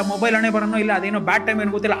ಹೊಡೆದಾಕಿದ್ದ ಮೊಬೈಲ್ ಹಣೆ ಬರೋನೋ ಇಲ್ಲ, ಅದೇನೋ ಬ್ಯಾಡ್ ಟೈಮ್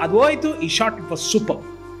ಏನು ಗೊತ್ತಿಲ್ಲ, ಅದು ಹೋಯ್ತು. ಈ ಶಾರ್ಟ್ ಇಟ್ ವಾಸ್ ಸೂಪರ್.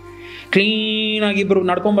 ಕ್ಲೀನಾಗಿ ಇಬ್ಬರು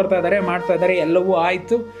ನಡ್ಕೊಂಬರ್ತಾ ಇದ್ದಾರೆ, ಮಾಡ್ತಾ ಇದ್ದಾರೆ, ಎಲ್ಲವೂ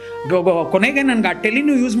ಆಯಿತು. ಕೊನೆಗೆ ನನಗೆ ಆ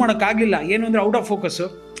ಟೆಲಿನೂ ಯೂಸ್ ಮಾಡೋಕ್ಕಾಗಲಿಲ್ಲ. ಏನು ಅಂದರೆ ಔಟ್ ಆಫ್ ಫೋಕಸ್ಸು,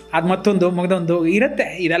 ಅದು ಮತ್ತೊಂದು ಇರುತ್ತೆ.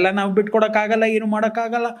 ಇದೆಲ್ಲ ನಾವು ಬಿಟ್ಕೊಡೋಕ್ಕಾಗಲ್ಲ, ಏನು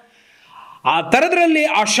ಮಾಡೋಕ್ಕಾಗಲ್ಲ. ಆ ಥರದ್ರಲ್ಲಿ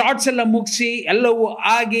ಆ ಶಾರ್ಟ್ಸ್ ಎಲ್ಲ ಮುಗಿಸಿ ಎಲ್ಲವೂ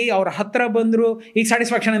ಆಗಿ ಅವ್ರ ಹತ್ರ ಬಂದರು. ಈಗ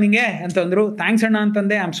ಸ್ಯಾಟಿಸ್ಫ್ಯಾಕ್ಷನ್ ನಿಂಗೆ ಅಂತಂದರು. ಥ್ಯಾಂಕ್ಸ್ ಅಣ್ಣ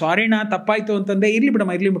ಅಂತಂದೆ. ಐ ಆಮ್ ಸಾರಿ ಅಣ್ಣ, ತಪ್ಪಾಯಿತು ಅಂತಂದೆ. ಇರಲಿ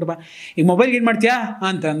ಬಿಡಮ್ಮ ಈಗ ಮೊಬೈಲ್ಗೆ ಏನು ಮಾಡ್ತೀಯಾ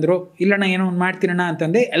ಅಂತಂದರು. ಇಲ್ಲಣ್ಣ ಏನೋ ಒಂದು ಮಾಡ್ತೀನಣ್ಣ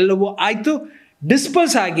ಅಂತಂದೆ. ಎಲ್ಲವೂ ಆಯಿತು,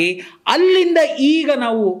 ಡಿಸ್ಪೋಸ್ ಆಗಿ ಅಲ್ಲಿಂದ ಈಗ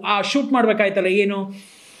ನಾವು ಆ ಶೂಟ್ ಮಾಡಬೇಕಾಯ್ತಲ್ಲ. ಏನು,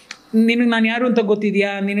 ನಿನಗೆ ನಾನು ಯಾರು ಅಂತ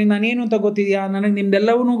ಗೊತ್ತಿದೆಯಾ, ನಿನಗೆ ನಾನು ಏನು ಅಂತ ಗೊತ್ತಿದೆಯಾ, ನನಗೆ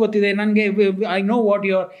ನಿಮ್ದೆಲ್ಲವೂ ಗೊತ್ತಿದೆ, ನನಗೆ ಐ ನೋ ವಾಟ್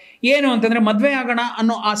ಯುವರ್ ಏನು ಅಂತಂದರೆ ಮದುವೆ ಆಗೋಣ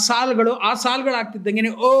ಅನ್ನೋ ಆ ಸಾಲ್ಗಳು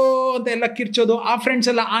ಆಗ್ತಿದ್ದಂಗೆ ಓ ಅಂತ ಎಲ್ಲ ಕಿರ್ಚೋದು, ಆ ಫ್ರೆಂಡ್ಸ್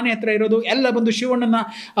ಎಲ್ಲ ಆನೆ ಹತ್ರ ಇರೋದು, ಎಲ್ಲ ಬಂದು ಶಿವಣ್ಣನ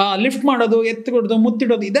ಲಿಫ್ಟ್ ಮಾಡೋದು, ಎತ್ಕೊಡೋದು,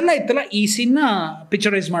 ಮುತ್ತಿಡೋದು, ಇದೆಲ್ಲ ಇತ್ತಲ್ಲ. ಈ ಸೀನ್ನ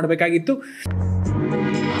ಪಿಕ್ಚರೈಸ್ ಮಾಡಬೇಕಾಗಿತ್ತು.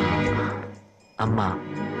 ಅಮ್ಮ,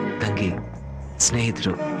 ತಂಗಿ,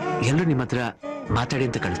 ಸ್ನೇಹಿತರು ಎಲ್ಲರೂ ನಿಮ್ಮ ಹತ್ರ ಮಾತಾಡಿ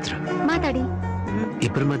ಅಂತ ಕಳಿಸಿದ್ರು. ಮಾತಾಡಿ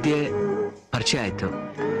ಇಬ್ಬರ ಮಧ್ಯೆ ಪರಿಚಯ ಆಯ್ತು,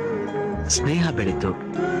 ಸ್ನೇಹ ಬೆಳೀತು.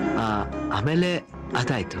 ಆಮೇಲೆ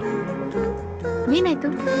ಅದಾಯ್ತು. ಏನಾಯ್ತು?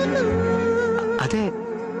 ಅದೇ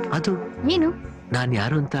ಅದು ಏನು? ನಾನು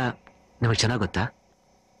ಯಾರು ಅಂತ ನಿಮಗೆ ಚೆನ್ನಾಗಿ ಗೊತ್ತಾ?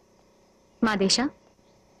 Madesha,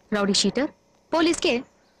 rowdy sheeter, ಪೊಲೀಸ್ಗೆ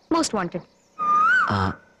most wanted.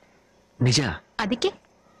 ನಿಜ? ಅದಕ್ಕೆ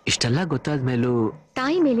ಇಷ್ಟೆಲ್ಲ ಗೊತ್ತಾದ ಮೇಲೂ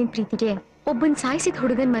ತಾಯಿ ಮೇಲಿನ ಪ್ರೀತಿಗೆ ಒಬ್ಬನ್ ಸಾಯಿಸಿದ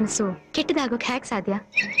ಹುಡುಗನ್ ಮನಸ್ಸು ಕೆಟ್ಟದಾಗೋಕ್ ಹೇಗ್ ಸಾಧ್ಯ?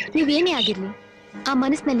 ನೀವೇನೇ ಆಗಿರ್ಲಿ, ಆ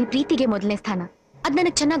ಮನಸ್ಸಿನಲ್ಲಿ ಪ್ರೀತಿಗೆ ಮೊದಲನೇ ಸ್ಥಾನ. ಅದ್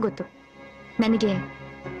ನನಗೆ ಚೆನ್ನಾಗಿ ಗೊತ್ತು. ನನಗೆ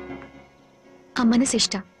ಆ ಮನಸ್ಸು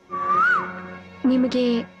ಇಷ್ಟ. ನಿಮಗೆ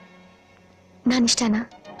ನಾನಿಷ್ಟನಾ?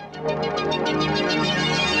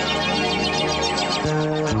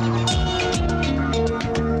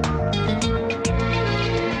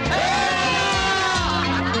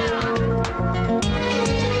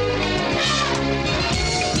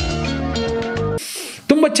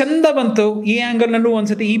 ತುಂಬ ಚೆಂದ ಬಂತು. ಈ ಆ್ಯಂಗಲ್ನಲ್ಲೂ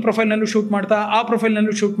ಒಂದ್ಸತಿ ಈ ಪ್ರೊಫೈಲ್ನಲ್ಲೂ ಶೂಟ್ ಮಾಡ್ತಾ, ಆ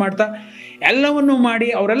ಪ್ರೊಫೈಲ್ನಲ್ಲೂ ಶೂಟ್ ಮಾಡ್ತಾ, ಎಲ್ಲವನ್ನೂ ಮಾಡಿ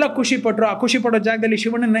ಅವರೆಲ್ಲ ಖುಷಿಪಟ್ಟರು. ಆ ಖುಷಿಪಡೋ ಜಾಗದಲ್ಲಿ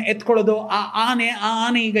ಶಿವಣ್ಣನ ಎತ್ಕೊಳ್ಳೋದು, ಆ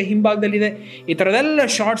ಆನೆ ಈಗ ಹಿಂಭಾಗದಲ್ಲಿದೆ, ಈ ಥರದೆಲ್ಲ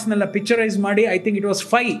ಶಾರ್ಟ್ಸ್ನೆಲ್ಲ ಪಿಕ್ಚರೈಸ್ ಮಾಡಿ I think it was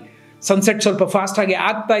 5. Sunset ಸ್ವಲ್ಪ ಫಾಸ್ಟಾಗಿ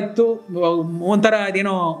ಆಗ್ತಾ ಇತ್ತು.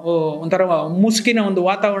 ಒಂಥರ ಮುಸುಕಿನ ಒಂದು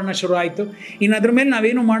ವಾತಾವರಣ ಶುರು ಆಯಿತು. ಇನ್ನು ಅದ್ರ ಮೇಲೆ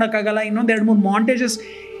ನಾವೇನು ಮಾಡೋಕ್ಕಾಗಲ್ಲ. ಇನ್ನೊಂದು 2-3 ಮಾಂಟೇಜಸ್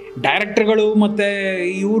ಡೈರೆಕ್ಟರ್ಗಳು ಮತ್ತು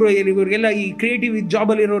ಇವ್ರಿಗೆಲ್ಲ ಈ ಕ್ರಿಯೇಟಿವ್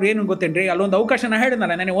ಜಾಬಲ್ಲಿರೋರು ಏನು ಗೊತ್ತೇನ್ರಿ, ಅಲ್ಲೊಂದು ಅವಕಾಶನ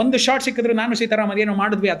ಹೇಳಿದ್ನಲ್ಲ, ನನಗೆ ಒಂದು ಶಾರ್ಟ್ ಸಿಕ್ಕಿದ್ರೆ ನಾನು ಸೀತಾರಾಮ್ ಅದೇನೋ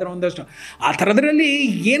ಮಾಡಿದ್ವಿ ಆ ಥರ ಒಂದಷ್ಟು. ಆ ಥರದ್ರಲ್ಲಿ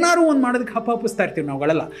ಏನಾದ್ರು ಒಂದು ಮಾಡೋದಕ್ಕೆ ಹಪ್ಪಿಸ್ತಾ ಇರ್ತೀವಿ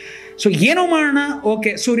ನಾವುಗಳೆಲ್ಲ. ಸೊ ಏನೋ ಮಾಡೋಣ,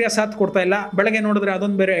 ಓಕೆ, ಸೂರ್ಯ ಸಾಥ್ ಕೊಡ್ತಾ ಇಲ್ಲ, ಬೆಳಗ್ಗೆ ನೋಡಿದ್ರೆ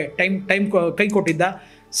ಅದೊಂದು ಬೇರೆ ಟೈಮ್ ಕೈ ಕೊಟ್ಟಿದ್ದ,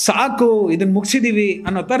 ಸಾಕು ಇದನ್ನು ಮುಗಿಸಿದ್ದೀವಿ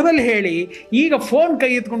ಅನ್ನೋ ಥರದಲ್ಲಿ ಹೇಳಿ ಈಗ ಫೋನ್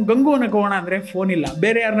ಕೈ ಎತ್ಕೊಂಡು ಗಂಗು ಅನ್ನೋಕೆ ಹೋಗೋಣ ಅಂದರೆ ಫೋನ್ ಇಲ್ಲ.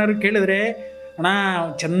 ಬೇರೆ ಯಾರನ್ನಾರು ಕೇಳಿದ್ರೆ ಅಣ್ಣ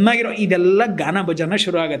ಚೆನ್ನಾಗಿರೋ, ಇದೆಲ್ಲ ಗಾನ ಭಜನ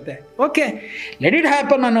ಶುರು ಆಗುತ್ತೆ. ಓಕೆ, ಲೆಟ್ ಇಟ್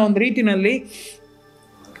ಹ್ಯಾಪನ್ ಅನ್ನೋ ಒಂದು ರೀತಿಯಲ್ಲಿ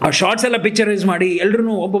ಆ ಶಾರ್ಟ್ಸ್ ಎಲ್ಲ ಪಿಕ್ಚರೈಸ್ ಮಾಡಿ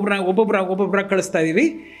ಎಲ್ಲರೂ ಒಬ್ಬೊಬ್ಬರಾಗಿ ಕಳಿಸ್ತಾ ಇದ್ದೀವಿ.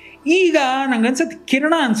 ಈಗ ನಂಗೆ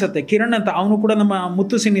ಅನ್ಸುತ್ತೆ ಕಿರಣ್ ಅಂತ, ಅವನು ಕೂಡ ನಮ್ಮ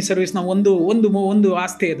ಮುತ್ತು ಸಿನಿ ಸರ್ವಿಸ್ನ ಒಂದು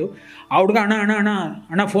ಆಸ್ತಿ ಅದು. ಆ ಹುಡುಗ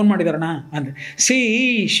ಅಣ್ಣ ಫೋನ್ ಮಾಡಿದಾರಣ್ಣ ಅಂದರೆ,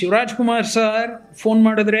 ಶಿವರಾಜ್ಕುಮಾರ್ ಸರ್ ಫೋನ್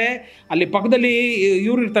ಮಾಡಿದ್ರೆ ಅಲ್ಲಿ ಪಕ್ಕದಲ್ಲಿ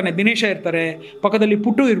ಇವ್ರು ಇರ್ತಾನೆ, ದಿನೇಶ ಇರ್ತಾರೆ, ಪಕ್ಕದಲ್ಲಿ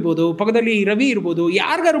ಪುಟ್ಟು ಇರ್ಬೋದು, ಪಕ್ಕದಲ್ಲಿ ರವಿ ಇರ್ಬೋದು,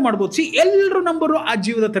 ಯಾರಿಗಾರು ಮಾಡ್ಬೋದು. ಎಲ್ಲರೂ ನಂಬರು ಆ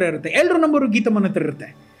ಜೀವದ ಹತ್ರ ಇರುತ್ತೆ, ಎಲ್ಲರೂ ನಂಬರು ಗೀತಮ್ಮನ ಹತ್ರ ಇರುತ್ತೆ.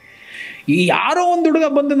 ಈ ಯಾರೋ ಒಂದು ಹುಡುಗ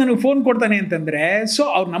ಬಂದು ನನಗೆ ಫೋನ್ ಕೊಡ್ತಾನೆ ಅಂತಂದರೆ, ಸೊ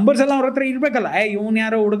ಅವ್ರ ನಂಬರ್ಸ್ ಎಲ್ಲ ಅವ್ರ ಹತ್ರ ಇರಬೇಕಲ್ಲ. ಇವ್ನು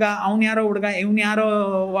ಯಾರೋ ಹುಡುಗ, ಇವ್ನು ಯಾರೋ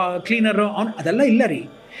ಕ್ಲೀನರು, ಅದೆಲ್ಲ ಇಲ್ಲ ರೀ.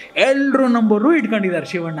 ಎಲ್ಲರೂ ನಂಬರು ಇಟ್ಕೊಂಡಿದ್ದಾರೆ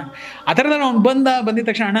ಶಿವಣ್ಣ. ಆ ಥರದಲ್ಲಿ ಅವ್ನು ಬಂದಿದ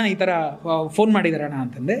ತಕ್ಷಣ ಅಣ್ಣ ಈ ಥರ ಫೋನ್ ಮಾಡಿದಾರಣ್ಣ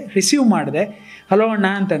ಅಂತಂದೆ. ರಿಸೀವ್ ಮಾಡಿದೆ. ಹಲೋ ಅಣ್ಣ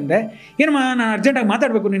ಅಂತಂದೆ. ಏನಮ್ಮ, ನಾನು ಅರ್ಜೆಂಟಾಗಿ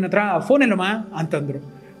ಮಾತಾಡಬೇಕು ನಿನ್ನ ಹತ್ರ, ಫೋನ್ ಇಲ್ಲಮ್ಮ ಅಂತಂದರು.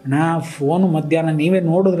 ಅಣ್ಣ ಫೋನು ಮಧ್ಯಾಹ್ನ ನೀವೇ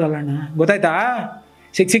ನೋಡಿದ್ರಲ್ಲ ಅಣ್ಣ, ಗೊತ್ತಾಯ್ತಾ?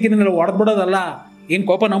 ಸಿಕ್ಕಿದ್ಮೇಲೆ ಹೊಡೆದ್ಬಿಡೋದಲ್ಲ, ಏನು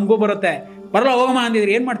ಕೋಪ ನಮಗೂ ಬರುತ್ತೆ. ಬರಲ್ಲ ಹೋಗಮ್ಮ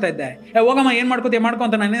ಅಂದಿದ್ರೆ ಏನು ಮಾಡ್ತಾ ಇದ್ದೆ? ಹೋಗಮ್ಮ ಏನು ಮಾಡ್ಕೊ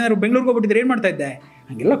ಅಂತ ನಾನೇನಾದ್ರು ಬೆಂಗ್ಳೂರಿಗೆ ಹೋಗ್ಬಿಟ್ಟಿದ್ರೆ ಏನು ಮಾಡ್ತಾ ಇದ್ದೆ?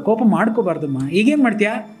 ಹಂಗೆಲ್ಲ ಕೋಪ ಮಾಡ್ಕೋಬಾರ್ದಮ್ಮ. ಈಗೇನು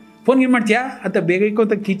ಮಾಡ್ತೀಯಾ? ಫೋನ್ಗೆ ಏನು ಮಾಡ್ತೀಯಾ ಅಂತ ಬೇಗಬೇಕು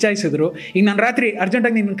ಅಂತ ಕಿಚ್ಚಾಯಿಸಿದ್ರು. ಈಗ ನಾನು ರಾತ್ರಿ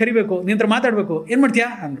ಅರ್ಜೆಂಟಾಗಿ ನಿನ್ನ ಕರಿಬೇಕು, ನಿನ್ನ ಹತ್ರ ಮಾತಾಡಬೇಕು, ಏನು ಮಾಡ್ತೀಯಾ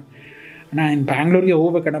ಅಂದರು. ನಾನು ಬ್ಯಾಂಗ್ಳೂರಿಗೆ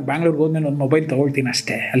ಹೋಗ್ಬೇಕಣ್ಣ, ಬ್ಯಾಂಗ್ಳೂರಿಗೆ ಹೋದ್ಮೇಲೆ ಒಂದು ಮೊಬೈಲ್ ತೊಗೊಳ್ತೀನಿ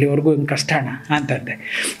ಅಷ್ಟೇ, ಅಲ್ಲಿವರೆಗೂ ಒಂದು ಕಷ್ಟ ಅಣ್ಣ ಅಂತಂದೆ.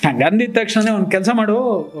 ಹಂಗೆ ಅಂದಿದ ತಕ್ಷಣ ಒಂದು ಕೆಲಸ ಮಾಡು,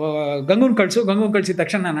 ಗಂಗೂನ್ ಕಳಿಸಿದ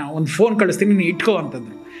ತಕ್ಷಣ ನಾನು ಒಂದು ಫೋನ್ ಕಳಿಸ್ತೀನಿ, ನೀನು ಇಟ್ಕೋ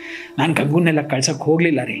ಅಂತಂದರು. ನಾನು ಗಂಗೂನೆಲ್ಲ ಕಳ್ಸೋಕ್ಕೆ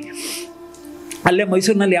ಹೋಗಲಿಲ್ಲ ರೀ. ಅಲ್ಲೇ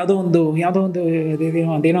ಮೈಸೂರಿನಲ್ಲಿ ಯಾವುದೋ ಒಂದು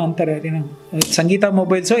ಅದೇನೋ ಅಂತಾರೆ, ಅದೇನೋ ಸಂಗೀತ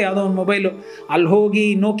ಮೊಬೈಲ್ಸೋ ಯಾವುದೋ ಒಂದು ಮೊಬೈಲು, ಅಲ್ಲಿ ಹೋಗಿ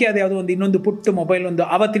ನೋಕಿಯಾದ ಯಾವುದೋ ಇನ್ನೊಂದು ಪುಟ್ಟ ಮೊಬೈಲ್,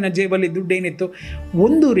 ಆವತ್ತಿನ ಜೇಬಲ್ಲಿ ದುಡ್ಡು ಏನಿತ್ತು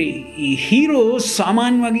ಒಂದು ರೀ. ಈ ಹೀರೋ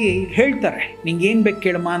ಸಾಮಾನ್ಯವಾಗಿ ಹೇಳ್ತಾರೆ, ನಿಂಗೆ ಏನು ಬೇಕು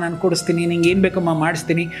ಕೇಳಮ್ಮ ನಾನು ಕೊಡಿಸ್ತೀನಿ, ನಿಂಗೆ ಏನು ಬೇಕಮ್ಮ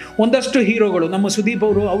ಮಾಡಿಸ್ತೀನಿ. ಒಂದಷ್ಟು ಹೀರೋಗಳು ನಮ್ಮ ಸುದೀಪ್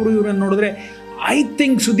ಅವರು ಇವರನ್ನು ನೋಡಿದ್ರೆ ಐ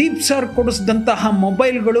ಥಿಂಕ್ ಸುದೀಪ್ ಸರ್ ಕೊಡಿಸಿದಂತಹ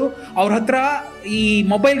ಮೊಬೈಲ್ಗಳು, ಅವ್ರ ಹತ್ರ ಈ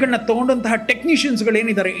ಮೊಬೈಲ್ಗಳನ್ನ ತೊಗೊಂಡಂತಹ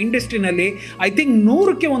ಟೆಕ್ನಿಷಿಯನ್ಸ್ಗಳೇನಿದ್ದಾರೆ ಇಂಡಸ್ಟ್ರಿನಲ್ಲಿ, ಐ ಥಿಂಕ್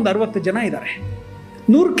 100ಕ್ಕೆ ಒಂದು 60 ಜನ ಇದ್ದಾರೆ.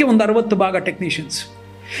 100ಕ್ಕೆ ಒಂದು 60 ಭಾಗ ಟೆಕ್ನಿಷಿಯನ್ಸ್.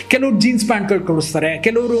 ಕೆಲವರು ಜೀನ್ಸ್ ಪ್ಯಾಂಟ್ಗಳು ಕೊಡಿಸ್ತಾರೆ,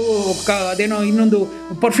 ಕೆಲವರು ಅದೇನೋ ಇನ್ನೊಂದು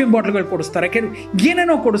ಪರ್ಫ್ಯೂಮ್ ಬಾಟ್ಲ್ಗಳು ಕೊಡಿಸ್ತಾರೆ, ಕೆಲವು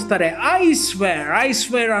ಏನೇನೋ ಕೊಡಿಸ್ತಾರೆ. I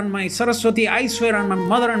square on my Saraswati, I square on my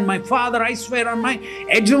mother and my father, I square on my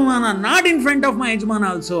ಯಜಮಾನ, not in front of my ಯಜಮಾನ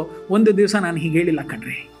ಆಲ್ಸೋ. ಒಂದು ದಿವಸ ನಾನು ಹೀಗೆ ಹೇಳಿಲ್ಲ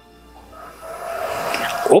ಕಣ್ರಿ.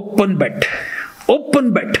 ಓಪನ್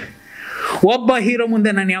ಬೆಟ್ ಒಬ್ಬ ಹೀರೋ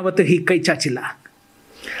ಮುಂದೆ ನಾನು ಯಾವತ್ತೂ ಹೀಗೆ ಕೈ ಚಾಚಿಲ್ಲ.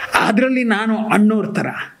 ಅದರಲ್ಲಿ ನಾನು ಅಣ್ಣೂರ್ ಥರ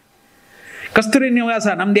ಕಸ್ತೂರಿ ನಿವಾಸ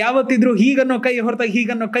ನಮ್ದು ಯಾವತ್ತಿದ್ರು ಹೀಗನ್ನೋ ಕೈ ಹೊರತಾಗಿ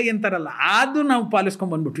ಹೀಗನ್ನೋ ಕೈ ಅಂತಾರಲ್ಲ, ಅದು ನಾವು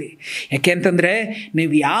ಪಾಲಿಸ್ಕೊಂಡು ಬಂದ್ಬಿಟ್ವಿ. ಯಾಕೆ ಅಂತಂದರೆ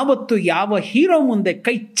ನೀವು ಯಾವತ್ತು ಯಾವ ಹೀರೋ ಮುಂದೆ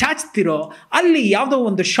ಕೈ ಚಾಚ್ತಿರೋ ಅಲ್ಲಿ ಯಾವುದೋ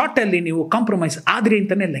ಒಂದು ಶಾರ್ಟಲ್ಲಿ ನೀವು ಕಾಂಪ್ರಮೈಸ್ ಆದ್ರಿ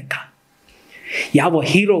ಅಂತಲೇ ಲೆಕ್ಕ. ಯಾವ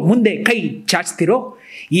ಹೀರೋ ಮುಂದೆ ಕೈ ಚಾಚ್ತಿರೋ,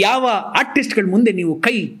 ಯಾವ ಆರ್ಟಿಸ್ಟ್ಗಳ ಮುಂದೆ ನೀವು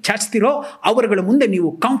ಕೈ ಚಾಚ್ತಿರೋ ಅವರುಗಳ ಮುಂದೆ ನೀವು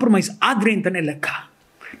ಕಾಂಪ್ರಮೈಸ್ ಆದ್ರಿ ಅಂತಲೇ ಲೆಕ್ಕ.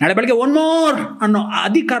 ನಾಳೆ ಬೆಳಗ್ಗೆ ಒನ್ ಮೋರ್ ಅನ್ನೋ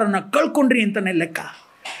ಅಧಿಕಾರನ ಕಳ್ಕೊಂಡ್ರಿ ಅಂತಲೇ ಲೆಕ್ಕ.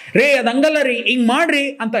 ರೇ ಅದು ಹಂಗಲ್ಲ ರೀ, ಹಿಂಗೆ ಮಾಡ್ರಿ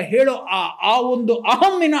ಅಂತ ಹೇಳೋ ಆ ಒಂದು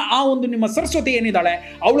ಅಹಮ್ಮಿನ ಆ ಒಂದು ನಿಮ್ಮ ಸರಸ್ವತಿ ಏನಿದ್ದಾಳೆ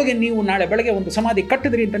ಅವಳಿಗೆ ನೀವು ನಾಳೆ ಬೆಳಗ್ಗೆ ಒಂದು ಸಮಾಧಿ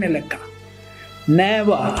ಕಟ್ಟಿದ್ರಿ ಅಂತಲೇ ಲೆಕ್ಕ.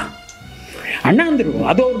 ಅಣ್ಣ ಅಂದರು,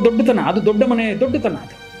 ಅದು ಅವ್ರ ದೊಡ್ಡತನ, ಅದು ದೊಡ್ಡ ಮನೆ ದೊಡ್ಡತನ.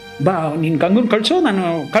 ಅದು ಬಾ ನೀನು ಗಂಗನ್ ಕಳಿಸೋ, ನಾನು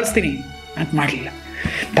ಕಳಿಸ್ತೀನಿ ಅಂತ ಮಾಡಲಿಲ್ಲ.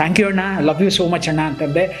 ಥ್ಯಾಂಕ್ ಯು ಅಣ್ಣ, ಲವ್ ಯು ಸೋ ಮಚ್ ಅಣ್ಣ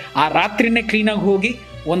ಅಂತಂದೆ. ಆ ರಾತ್ರಿನೇ ಕ್ಲೀನಾಗಿ ಹೋಗಿ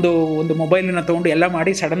ಒಂದು ಮೊಬೈಲನ್ನು ತೊಗೊಂಡು ಎಲ್ಲ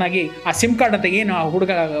ಮಾಡಿ ಸಡನ್ನಾಗಿ ಆ ಸಿಮ್ ಕಾರ್ಡ್ ಅಂತ ಏನು ಆ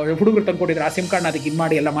ಹುಡುಗರು ತಂದ್ಕೊಟ್ಟಿದ್ರು, ಆ ಸಿಮ್ ಕಾರ್ಡ್ನ ಅದಕ್ಕೆ ಇದು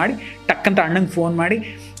ಮಾಡಿ ಎಲ್ಲ ಮಾಡಿ ಟಕ್ಕಂತ ಅಣ್ಣಂಗೆ ಫೋನ್ ಮಾಡಿ,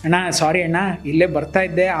 ಅಣ್ಣ ಸಾರಿ ಅಣ್ಣ ಇಲ್ಲೇ ಬರ್ತಾ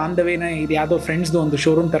ಇದ್ದೆ, ಆನ್ ದ ವೇನ ಇದು ಯಾವುದೋ ಫ್ರೆಂಡ್ಸ್ದು ಒಂದು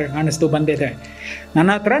ಶೋರೂಮ್ ಥರ ಕಾಣಿಸ್ತು ಬಂದಿದೆ, ನನ್ನ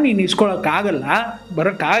ಹತ್ರ ನೀನು ಇಸ್ಕೊಳಕ್ಕಾಗಲ್ಲ,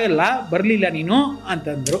 ಬರೋಕ್ಕಾಗಲ್ಲ, ಬರಲಿಲ್ಲ ನೀನು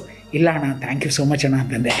ಅಂತಂದರು. ಇಲ್ಲ ಅಣ್ಣ ಥ್ಯಾಂಕ್ ಯು ಸೋ ಮಚ್ ಅಣ್ಣ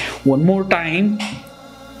ಅಂತಂದೆ. One more time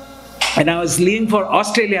when I was leaving for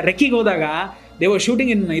Australia, ರೆಕ್ಕಿಗೆ ಹೋದಾಗ ದೇ ವರ್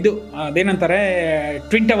ಶೂಟಿಂಗ್ ಇನ್ ಇದು ಅದೇನಂತಾರೆ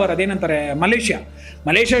ಟ್ವಿನ್ ಟವರ್, ಅದೇನಂತಾರೆ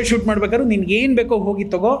ಮಲೇಷ್ಯಾ ಶೂಟ್ ಮಾಡ್ಬೇಕಾದ್ರೆ ನಿನ್ಗೆ ಏನು ಬೇಕೋ ಹೋಗಿ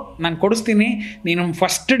ತಗೋ, ನಾನು ಕೊಡಿಸ್ತೀನಿ, ನೀನು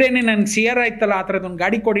ಫಸ್ಟ್ ಡೇನೇ ನನಗೆ CR ಆಯ್ತಲ್ಲ ಆ ಥರದೊಂದು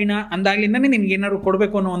ಗಾಡಿ ಕೊಡಿನ ಅಂದಾಗ್ಲಿಂದನೇ ನಿನ್ಗೆ ಏನಾದ್ರು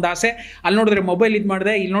ಕೊಡಬೇಕು ಅನ್ನೋ ಒಂದು ಆಸೆ. ಅಲ್ಲಿ ನೋಡಿದ್ರೆ ಮೊಬೈಲ್ ಇದು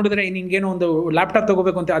ಮಾಡಿದೆ, ಇಲ್ಲಿ ನೋಡಿದ್ರೆ ನಿನ್ಗೇನೋ ಒಂದು ಲ್ಯಾಪ್ಟಾಪ್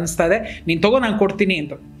ತೊಗೋಬೇಕು ಅಂತ ಅನಿಸ್ತಾ ಇದೆ, ನೀನು ತಗೋ ನಾನು ಕೊಡ್ತೀನಿ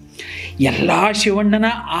ಅಂತ. ಎಲ್ಲ ಶಿವಣ್ಣನ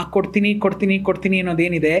ಆ ಕೊಡ್ತೀನಿ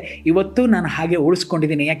ಅನ್ನೋದೇನಿದೆ ಇವತ್ತು ನಾನು ಹಾಗೆ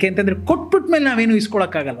ಉಳಿಸ್ಕೊಂಡಿದ್ದೀನಿ. ಯಾಕೆ ಅಂತಂದರೆ ಕೊಟ್ಬಿಟ್ಮೇಲೆ ನಾವೇನು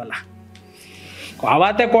ಇಸ್ಕೊಳಕ್ಕಾಗಲ್ವಲ್ಲ.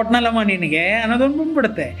 ಆವತ್ತೇ ಕೊಟ್ನಲ್ಲಮ್ಮ ನಿನಗೆ ಅನ್ನೋದೊಂದು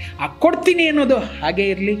ಬಂದ್ಬಿಡುತ್ತೆ. ಆ ಕೊಡ್ತೀನಿ ಅನ್ನೋದು ಹಾಗೇ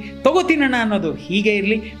ಇರಲಿ, ತಗೋತೀನಣ್ಣ ಅನ್ನೋದು ಹೀಗೆ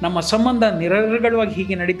ಇರಲಿ, ನಮ್ಮ ಸಂಬಂಧ ನಿರರ್ಗಳವಾಗಿ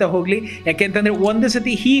ಹೀಗೆ ನಡೀತಾ ಹೋಗಲಿ. ಯಾಕೆ ಅಂತಂದರೆ ಒಂದು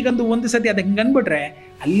ಸತಿ ಹೀಗಂದು ಒಂದು ಸತಿ ಅದು ಹಿಂಗೆ ಅಂದ್ಬಿಟ್ರೆ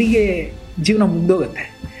ಅಲ್ಲಿಗೆ ಜೀವನ ಮುಗ್ದೋಗುತ್ತೆ.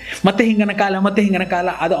 ಮತ್ತೆ ಹಿಂಗನ ಕಾಲ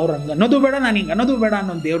ಅದು ಅವ್ರು ಅನ್ನೋದು ಬೇಡ, ನಾನು ಹಿಂಗೆ ಅನ್ನೋದು ಬೇಡ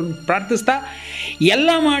ಅನ್ನೋ ದೇವ್ರನ್ನ ಪ್ರಾರ್ಥಿಸ್ತಾ ಎಲ್ಲ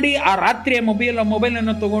ಮಾಡಿ ಆ ರಾತ್ರಿಯ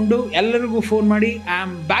ಮೊಬೈಲನ್ನು ತೊಗೊಂಡು ಎಲ್ಲರಿಗೂ ಫೋನ್ ಮಾಡಿ I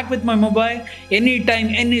am back with my mobile, any time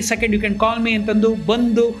any second you can call me ಅಂತಂದು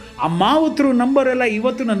ಬಂದು ಆ ಮಾವುತರು ನಂಬರೆಲ್ಲ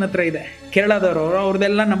ಇವತ್ತು ನನ್ನ ಹತ್ರ ಇದೆ. ಕೇರಳದವರು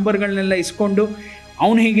ಅವ್ರದ್ದೆಲ್ಲ ನಂಬರ್ಗಳನ್ನೆಲ್ಲ ಇಸ್ಕೊಂಡು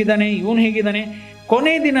ಅವನು ಹೇಗಿದ್ದಾನೆ ಇವನು ಹೇಗಿದ್ದಾನೆ.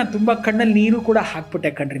 ಕೊನೆ ದಿನ ತುಂಬ ಕಣ್ಣಲ್ಲಿ ನೀರು ಕೂಡ ಹಾಕ್ಬಿಟ್ಟೆ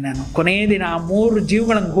ಕಣ್ರಿ ನಾನು. ಕೊನೆಯ ದಿನ ಆ 3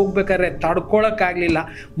 ಜೀವಗಳಂಗೆ ಹೋಗ್ಬೇಕಾದ್ರೆ ತಡ್ಕೊಳಕ್ಕಾಗಲಿಲ್ಲ,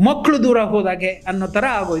 ಮಕ್ಕಳು ದೂರ ಹೋದಾಗೆ ಅನ್ನೋ ಥರ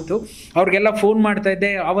ಆಗೋಯ್ತು. ಅವ್ರಿಗೆಲ್ಲ ಫೋನ್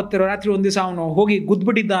ಮಾಡ್ತಾಯಿದ್ದೆ. ಆವತ್ತು ರಾತ್ರಿ ಒಂದು ದಿವಸ ಅವನು ಹೋಗಿ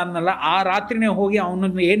ಗುದ್ಬಿಟ್ಟಿದ್ದ ಅನ್ನಲ್ಲ, ಆ ರಾತ್ರಿನೇ ಹೋಗಿ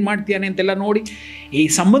ಅವನನ್ನು ಏನು ಮಾಡ್ತೀಯಾನೆ ಅಂತೆಲ್ಲ ನೋಡಿ ಈ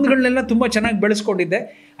ಸಂಬಂಧಗಳನ್ನೆಲ್ಲ ತುಂಬ ಚೆನ್ನಾಗಿ ಬೆಳೆಸ್ಕೊಂಡಿದ್ದೆ.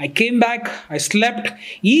 I came back, I slept.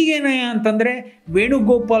 ಈಗೇನೇ ಅಂತಂದರೆ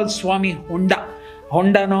ವೇಣುಗೋಪಾಲ್ ಸ್ವಾಮಿ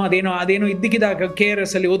ಹೊಂಡನೋ ಅದೇನೋ ಇದ್ದಕ್ಕಿದ್ದಾಗ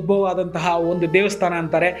KRS ಅಲ್ಲಿ ಉದ್ಭವ ಆದಂತಹ ಒಂದು ದೇವಸ್ಥಾನ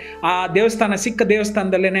ಅಂತಾರೆ. ಆ ದೇವಸ್ಥಾನ ಸಿಕ್ಕ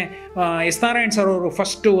ದೇವಸ್ಥಾನದಲ್ಲೇ ಎಸ್ ನಾರಾಯಣ್ ಸರ್ ಅವರು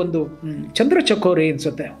ಫಸ್ಟು ಒಂದು ಚಂದ್ರಚಕೋರಿ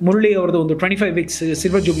ಅನಿಸುತ್ತೆ ಮುರಳಿ ಅವ್ರದ್ದು ಒಂದು 25 weeks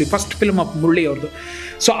silver jubilee first film of Murali ಅವ್ರದ್ದು.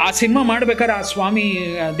 ಸೊ ಆ ಸಿನಿಮಾ ಮಾಡ್ಬೇಕಾದ್ರೆ ಆ ಸ್ವಾಮಿ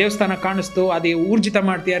ದೇವಸ್ಥಾನ ಕಾಣಿಸ್ತು, ಅದೇ ಊರ್ಜಿತ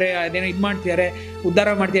ಮಾಡ್ತಿದ್ದಾರೆ, ಅದೇನೋ ಇದು ಮಾಡ್ತಿದ್ದಾರೆ,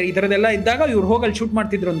 ಉದ್ಧಾರ ಮಾಡ್ತಿದ್ದಾರೆ, ಈ ಥರದ್ದೆಲ್ಲ ಇದ್ದಾಗ ಇವ್ರು ಹೋಗಲ್ಲಿ ಶೂಟ್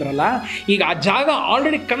ಮಾಡ್ತಿದ್ರು ಅಂದ್ರಲ್ಲ. ಈಗ ಆ ಜಾಗ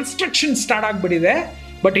ಆಲ್ರೆಡಿ ಕನ್ಸ್ಟ್ರಕ್ಷನ್ ಸ್ಟಾರ್ಟ್ ಆಗಿಬಿಟ್ಟಿದೆ.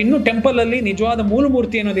 ಬಟ್ ಇನ್ನೂ ಟೆಂಪಲಲ್ಲಿ ನಿಜವಾದ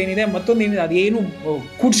ಮೂಲಮೂರ್ತಿ ಅನ್ನೋದೇನಿದೆ ಮತ್ತೊಂದೇನಿದೆ ಅದೇನು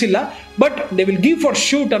ಕೂಡಿಸಿಲ್ಲ. But they will give for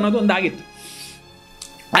shoot ಅನ್ನೋದು ಒಂದಾಗಿತ್ತು.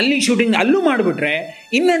 ಅಲ್ಲಿ ಶೂಟಿಂಗ್ ಅಲ್ಲೂ ಮಾಡಿಬಿಟ್ರೆ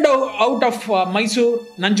in and out of Mysuru,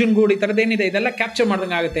 Nanjangud, ಈ ಥರದ್ದೇನಿದೆ ಇದೆಲ್ಲ ಕ್ಯಾಪ್ಚರ್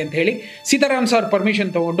ಮಾಡ್ದಂಗೆ ಆಗುತ್ತೆ ಅಂತ ಹೇಳಿ ಸೀತಾರಾಮ್ ಸರ್ ಪರ್ಮಿಷನ್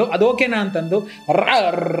ತೊಗೊಂಡು ಅದು ಓಕೆನಾ ಅಂತಂದು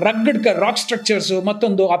ರಗ್ಗಡ್ ರಾಕ್ ಸ್ಟ್ರಕ್ಚರ್ಸು,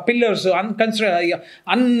 ಮತ್ತೊಂದು ಆ ಪಿಲ್ಲರ್ಸು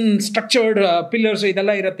ಅನ್ಸ್ಟ್ರಕ್ಚರ್ಡ್ ಪಿಲ್ಲರ್ಸು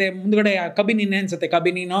ಇದೆಲ್ಲ ಇರುತ್ತೆ. ಮುಂದ್ಗಡೆ ಕಬಿನಿನೇ ಅನ್ಸುತ್ತೆ,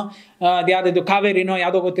 ಕಬಿನಿನೋ ಅದ್ಯಾವುದು ಕಾವೇರಿನೋ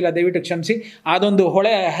ಯಾವುದೋ ಗೊತ್ತಿಲ್ಲ, ದಯವಿಟ್ಟು ಕ್ಷಮಿಸಿ. ಅದೊಂದು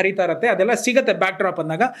ಹೊಳೆ ಹರಿತಾ ಇರುತ್ತೆ, ಅದೆಲ್ಲ ಸಿಗುತ್ತೆ ಬ್ಯಾಕ್ ಡ್ರಾಪ್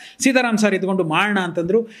ಅಂದಾಗ. ಸೀತಾರಾಮ್ ಸರ್ ಇದ್ಕೊಂಡು ಮಾಡೋಣ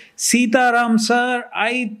ಅಂತಂದ್ರು. Sitaram sir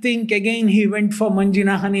I think again he went for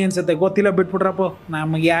ಮಂಜಿನ ಹನಿ ಅನ್ಸುತ್ತೆ, ಗೊತ್ತಿಲ್ಲ, ಬಿಟ್ಬಿಟ್ರಪ್ಪ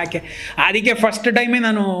ನಮಗೆ ಯಾಕೆ. ಅದಕ್ಕೆ ಫಸ್ಟ್ ಟೈಮೇ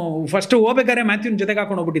ನಾನು ಹೋಗ್ಬೇಕಾದ್ರೆ ಮ್ಯಾಥ್ಯೂನ್ ಜೊತೆಗೆ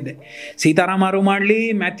ಹಾಕೊಂಡು ಹೋಗ್ಬಿಟ್ಟಿದ್ದೆ. ಸೀತಾರಾಮರು ಮಾಡಲಿ,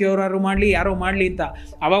 ಮ್ಯಾಥ್ಯೂ ಅವರಾರು ಮಾಡಲಿ, ಯಾರೋ ಮಾಡಲಿ ಅಂತ.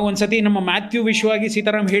 ಅವಾಗ ಒಂದ್ಸತಿ ನಮ್ಮ ಮ್ಯಾಥ್ಯೂ ವಿಷಯವಾಗಿ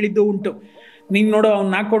ಸೀತಾರಾಮ್ ಹೇಳಿದ್ದು ಉಂಟು. ನೀನು ನೋಡು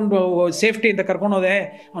ಅವ್ನು ಹಾಕ್ಕೊಂಡು ಸೇಫ್ಟಿ ಅಂತ ಕರ್ಕೊಂಡೋದೆ,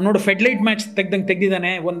 ಅವ್ನು ನೋಡು ಫೆಡ್ಲೈಟ್ ಮ್ಯಾಚ್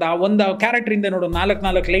ತೆಗ್ದಿದ್ದಾನೆ, ಒಂದು ಕ್ಯಾರೆಕ್ಟ್ರಿಂದ ನೋಡು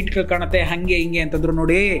 4 ಲೈಟ್ಗಳು ಕಾಣುತ್ತೆ, ಹಾಗೆ ಹಿಂಗೆ ಅಂತಂದ್ರು.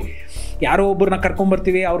 ನೋಡಿ, ಯಾರೋ ಒಬ್ಬರನ್ನ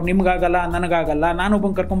ಕರ್ಕೊಂಬರ್ತೀವಿ, ಅವ್ರು ನಿಮ್ಗಾಗಲ್ಲ, ನನಗಾಗಲ್ಲ,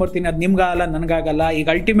 ನಾನೊಬ್ಬನ ಕರ್ಕೊಂಬರ್ತೀನಿ, ಅದು ನಿಮ್ಗಾಗಲ್ಲ, ನನಗಾಗಲ್ಲ. ಈಗ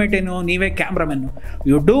ಅಲ್ಟಿಮೇಟ್ ಏನು, ನೀವೇ ಕ್ಯಾಮ್ರಾಮೆನ್ನು,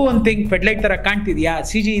 ಯು ಡೂ ಒನ್ ಥಿಂಗ್. ಫೆಡ್ಲೈಟ್ ಥರ ಕಾಣ್ತಿದ್ಯಾ,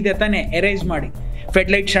 CG ಇದೆ ತಾನೇ, ಎರೇಸ್ ಮಾಡಿ,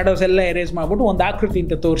 ಫೆಡ್ಲೈಟ್ ಶಾಡೋಸ್ ಎಲ್ಲ ಎರೇಸ್ ಮಾಡಿಬಿಟ್ಟು ಒಂದು ಆಕೃತಿ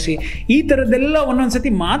ಅಂತ ತೋರಿಸಿ. ಈ ಥರದ್ದೆಲ್ಲ ಒಂದೊಂದು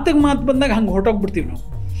ಸತಿ ಮಾತು ಬಂದಾಗ ಹಂಗೆ ಹೊರಟೋಗ್ಬಿಡ್ತೀವಿ ನಾವು,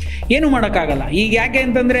 ಏನು ಮಾಡೋಕ್ಕಾಗಲ್ಲ. ಈಗ ಯಾಕೆ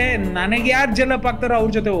ಅಂತಂದರೆ, ನನಗೆ ಯಾರು ಜಲಪ್ ಆಗ್ತಾರೋ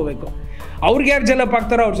ಅವ್ರ ಜೊತೆ ಹೋಗ್ಬೇಕು, ಅವ್ರಿಗೆ ಯಾರು ಜಲಪ್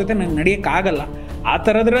ಆಗ್ತಾರೋ ಅವ್ರ ಜೊತೆ ನಂಗೆ ನಡೆಯೋಕ್ಕಾಗಲ್ಲ. ಆ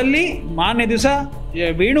ಥರದ್ರಲ್ಲಿ ಮಾನ್ಯ ದಿವಸ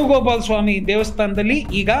ವೇಣುಗೋಪಾಲ ಸ್ವಾಮಿ ದೇವಸ್ಥಾನದಲ್ಲಿ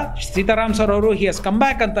ಈಗ ಸೀತಾರಾಮ್ ಸರ್ ಅವರು ಹಿ ಹಸ್ ಕಮ್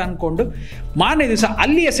ಬ್ಯಾಕ್ ಅಂತ ಅಂದ್ಕೊಂಡು ಮಾನ್ಯ ದಿವಸ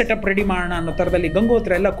ಅಲ್ಲಿಯ ಸೆಟಪ್ ರೆಡಿ ಮಾಡೋಣ ಅನ್ನೋ ಥರದಲ್ಲಿ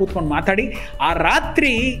ಗಂಗೋತ್ರ ಎಲ್ಲ ಕೂತ್ಕೊಂಡು ಮಾತಾಡಿ, ಆ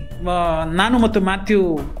ರಾತ್ರಿ ನಾನು ಮತ್ತು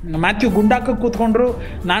ಮ್ಯಾಥ್ಯೂ ಗುಂಡಾಕಕ್ಕೆ ಕೂತ್ಕೊಂಡ್ರು,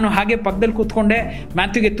 ನಾನು ಹಾಗೆ ಪಕ್ಕದಲ್ಲಿ ಕೂತ್ಕೊಂಡೆ.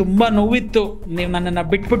 ಮ್ಯಾಥ್ಯೂಗೆ ತುಂಬ ನೋವಿತ್ತು, ನೀವು ನನ್ನನ್ನು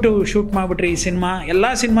ಬಿಟ್ಬಿಟ್ಟು ಶೂಟ್ ಮಾಡಿಬಿಟ್ರಿ ಈ ಸಿನಿಮಾ,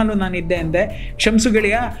 ಎಲ್ಲ ಸಿನಿಮಾಲೂ ನಾನು ಇದ್ದೆ ಅಂದೆ. ಕ್ಷಮಿಸು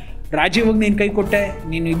ಗೆಳೆಯ, ರಾಜೀವ್ಗೆ ನೀನು ಕೈ ಕೊಟ್ಟೆ,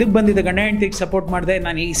 ನೀನು ಇದಕ್ಕೆ ಬಂದಿದ್ದ ಗಂಡ ಹೆಂಡ್ತಿಗೆ ಸಪೋರ್ಟ್ ಮಾಡಿದೆ.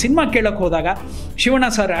 ನಾನು ಈ ಸಿನಿಮಾ ಕೇಳೋಕ್ಕೆ ಹೋದಾಗ Shivanna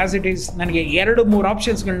sir as it is ನನಗೆ 2-3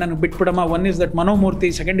 ಆಪ್ಷನ್ಸ್ಗಳು ನನಗೆ ಬಿಟ್ಬಿಡಮ್ಮ. One is that Mano Murthy,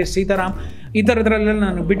 second is Sitaram, ಈ ಥರದ್ರಲ್ಲೆಲ್ಲ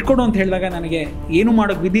ನಾನು ಬಿಟ್ಕೊಡು ಅಂತ ಹೇಳಿದಾಗ ನನಗೆ ಏನೂ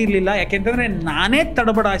ಮಾಡೋಕ್ಕೆ ವಿಧಿ ಇರಲಿಲ್ಲ. ಯಾಕೆಂತಂದರೆ ನಾನೇ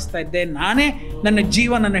ತಡಬಡಾಯಿಸ್ತಾ ಇದ್ದೆ, ನಾನೇ ನನ್ನ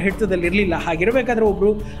ಜೀವ ನನ್ನ ಹಿಡಿತದಲ್ಲಿ ಇರಲಿಲ್ಲ. ಹಾಗಿರಬೇಕಾದ್ರೆ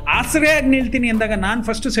ಒಬ್ಬರು ಆಶ್ರಯಾಗಿ ನಿಲ್ತೀನಿ ಅಂದಾಗ ನಾನು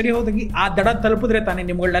ಫಸ್ಟು ಸರಿ ಹೋದಾಗಿ ಆ ದಡ ತಲುಪಿದ್ರೆ ತಾನೇ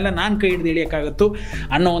ನಿಮ್ಗಳನ್ನೆಲ್ಲ ನಾನು ಕೈ ಹಿಡಿದು ಇಳಿಯೋಕ್ಕಾಗತ್ತು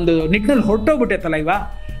ಅನ್ನೋ ಒಂದು ನಿಟ್ಟಿನಲ್ಲಿ ಹೊರಟೋಗ್ಬಿಟ್ಟೆ ತಲೈವ.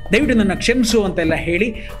 ದಯವಿಟ್ಟು ನನ್ನ ಕ್ಷಮಿಸು ಅಂತೆಲ್ಲ ಹೇಳಿ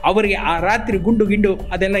ಅವರಿಗೆ ಆ ರಾತ್ರಿ ಗುಂಡು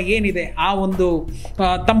ಅದೆಲ್ಲ ಏನಿದೆ, ಆ ಒಂದು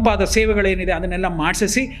ತಂಪಾದ ಸೇವೆಗಳೇನಿದೆ ಅದನ್ನೆಲ್ಲ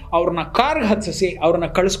ಮಾಡಿಸಿ ಅವ್ರನ್ನ ಕಾರ್ಗೆ ಹತ್ತಿಸಿ ಅವ್ರನ್ನ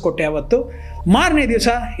ಕಳಿಸ್ಕೊಟ್ಟೆ. ಅವತ್ತು ಮಾರನೇ ದಿವಸ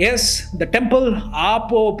ದ ಟೆಂಪಲ್ ಆ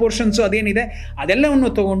ಪೋರ್ಷನ್ಸು ಅದೇನಿದೆ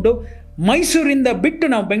ಅದೆಲ್ಲವನ್ನು ತೊಗೊಂಡು ಮೈಸೂರಿಂದ ಬಿಟ್ಟು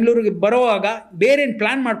ನಾವು ಬೆಂಗಳೂರಿಗೆ ಬರೋವಾಗ ಬೇರೇನು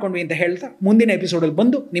ಪ್ಲ್ಯಾನ್ ಮಾಡ್ಕೊಂಡ್ವಿ ಅಂತ ಹೇಳ್ತಾ ಮುಂದಿನ ಎಪಿಸೋಡಲ್ಲಿ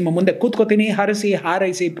ಬಂದು ನಿಮ್ಮ ಮುಂದೆ ಕೂತ್ಕೋತೀನಿ. ಹರಸಿ,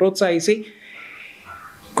 ಹಾರೈಸಿ, ಪ್ರೋತ್ಸಾಹಿಸಿ.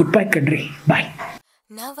 ಗುಡ್ ಬೈ ಕಣ್ರಿ, ಬಾಯ್.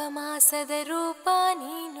 ನವಮಾಸದ ರೂಪ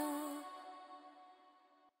ನೀನು,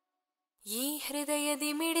 ಈ ಹೃದಯದಿ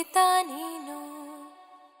ಮಿಡಿತ ನೀನು,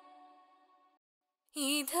 ಈ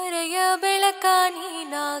ಧರೆಯ ಬೆಳಕ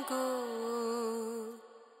ನೀನಾಗು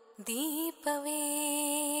ದೀಪವೇ,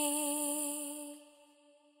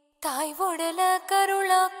 ತಾಯಿ ಒಡಲ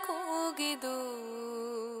ಕರುಳ ಕೂಗಿದು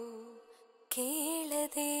ಕೇಳ